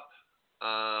coming up.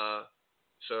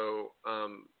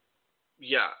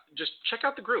 Yeah, just check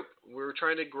out the group. We're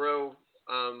trying to grow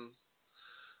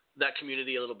that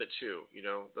community a little bit too.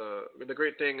 The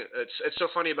great thing, it's so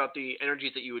funny about the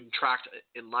energies that you attract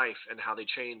in life and how they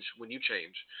change when you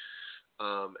change.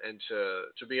 And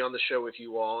to be on the show with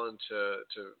you all and to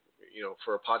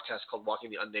for a podcast called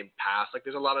Walking the Unnamed Path, like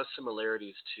there's a lot of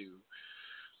similarities to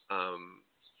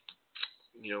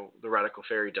the Radical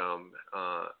Fairydom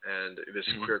and this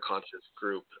queer conscious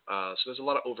group. So there's a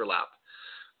lot of overlap.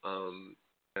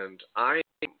 And I'm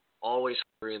always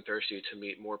hungry and thirsty to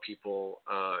meet more people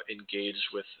engaged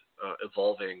with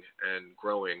evolving and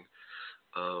growing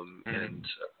and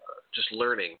just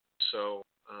learning. So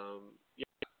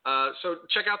so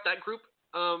check out that group,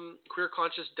 Queer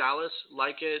Conscious Dallas.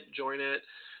 Like it, join it.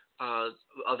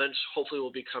 Events hopefully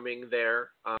will be coming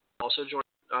there. Also join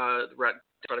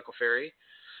Radical Fairy.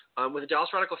 With the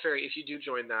Dallas Radical Fairy, if you do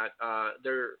join that,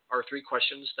 there are 3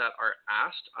 questions that are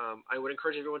asked. I would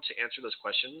encourage everyone to answer those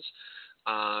questions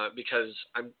because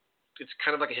it's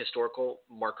kind of like a historical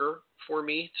marker for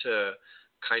me to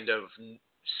kind of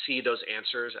see those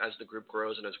answers as the group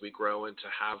grows and as we grow, and to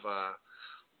have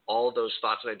all of those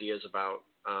thoughts and ideas about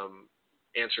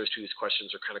answers to these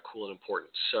questions are kind of cool and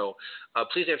important. So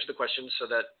please answer the questions so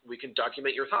that we can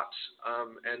document your thoughts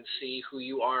and see who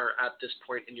you are at this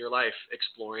point in your life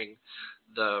exploring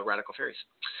the Radical Fairies.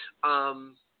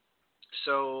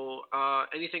 So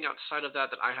anything outside of that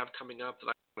I have coming up that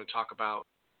I want to talk about?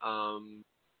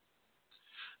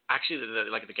 Actually,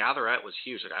 the Gatherette was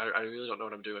huge. Like, I really don't know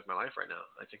what I'm doing with my life right now.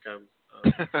 I think I'm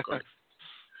going.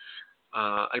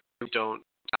 I really don't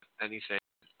have anything.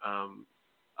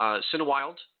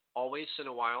 Cinewild, always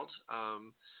Cinewild.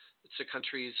 It's the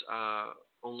country's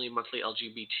only monthly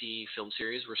LGBT film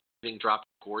series. We're shooting Drop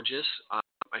Gorgeous.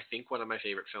 I think one of my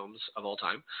favorite films of all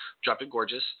time, Drop It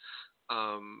Gorgeous,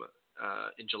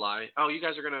 in July. Oh, you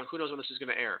guys are gonna. Who knows when this is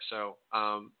gonna air? So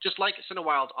just like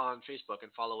Cinewild on Facebook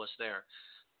and follow us there.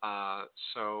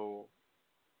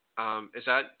 Is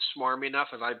that smarmy enough?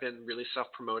 Have I been really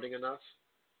self-promoting enough?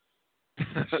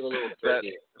 I feel a little dirty.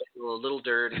 I feel a little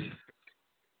dirty.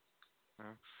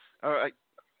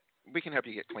 We can help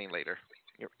you get clean later.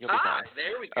 You'll be fine.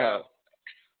 There we go.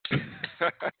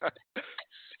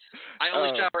 I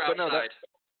only shower outside.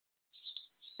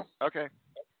 Okay.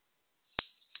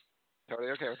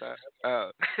 Totally okay with that.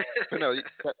 But no,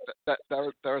 that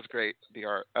was great,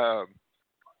 DR.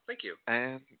 Thank you.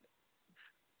 And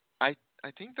I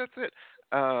think that's it.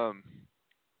 And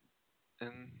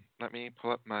let me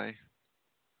pull up my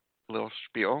little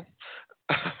spiel.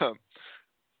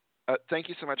 Thank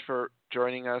you so much for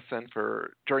joining us and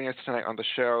for joining us tonight on the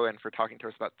show and for talking to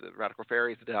us about the Radical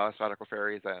Fairies, the Dallas Radical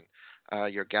Fairies, and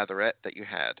your gatherette that you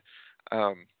had.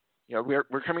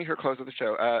 We're coming to a close of the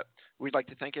show. We'd like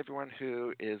to thank everyone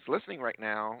who is listening right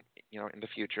now. In the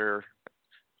future,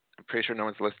 I'm pretty sure no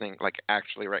one's listening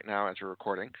actually right now as we're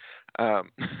recording.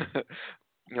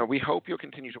 We hope you'll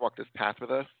continue to walk this path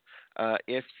with us.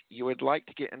 If you would like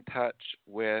to get in touch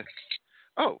with,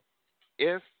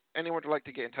 if anyone would like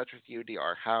to get in touch with you,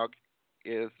 DR, how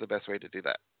is the best way to do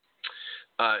that?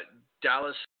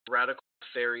 Dallas Radical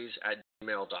Fairies at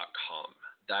gmail.com.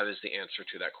 That is the answer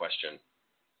to that question.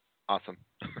 Awesome.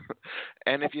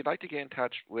 And if you'd like to get in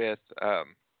touch with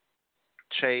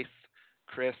Chase,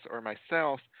 Chris, or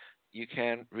myself, you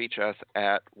can reach us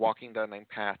at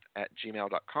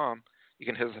walkingtheunnamedpath@gmail.com. You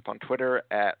can hit us up on Twitter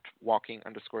at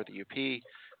walking_the UP. You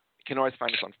can always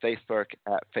find us on Facebook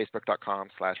at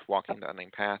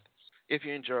facebook.com/walkingtheunnamedpath. If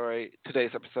you enjoy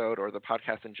today's episode or the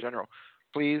podcast in general,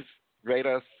 please rate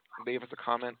us, leave us a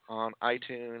comment on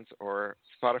iTunes or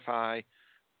Spotify.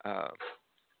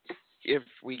 If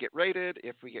we get rated,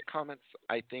 if we get comments,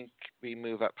 I think we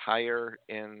move up higher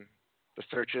in the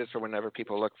searches for whenever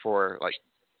people look for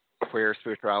queer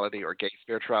spirituality or gay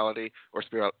spirituality or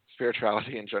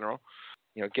spirituality in general.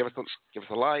 Give us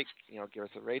a like, give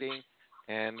us a rating.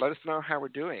 and let us know how we're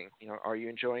doing. Are you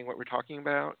enjoying what we're talking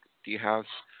about? Do you have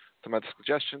some other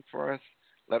suggestions for us?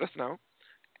 Let us know.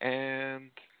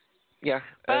 And yeah,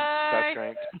 Bye. that's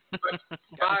great.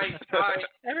 Bye. Bye.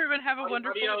 Everyone have a Adios.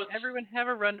 wonderful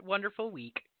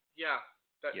week. Yeah,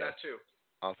 Yeah. that too.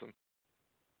 Awesome.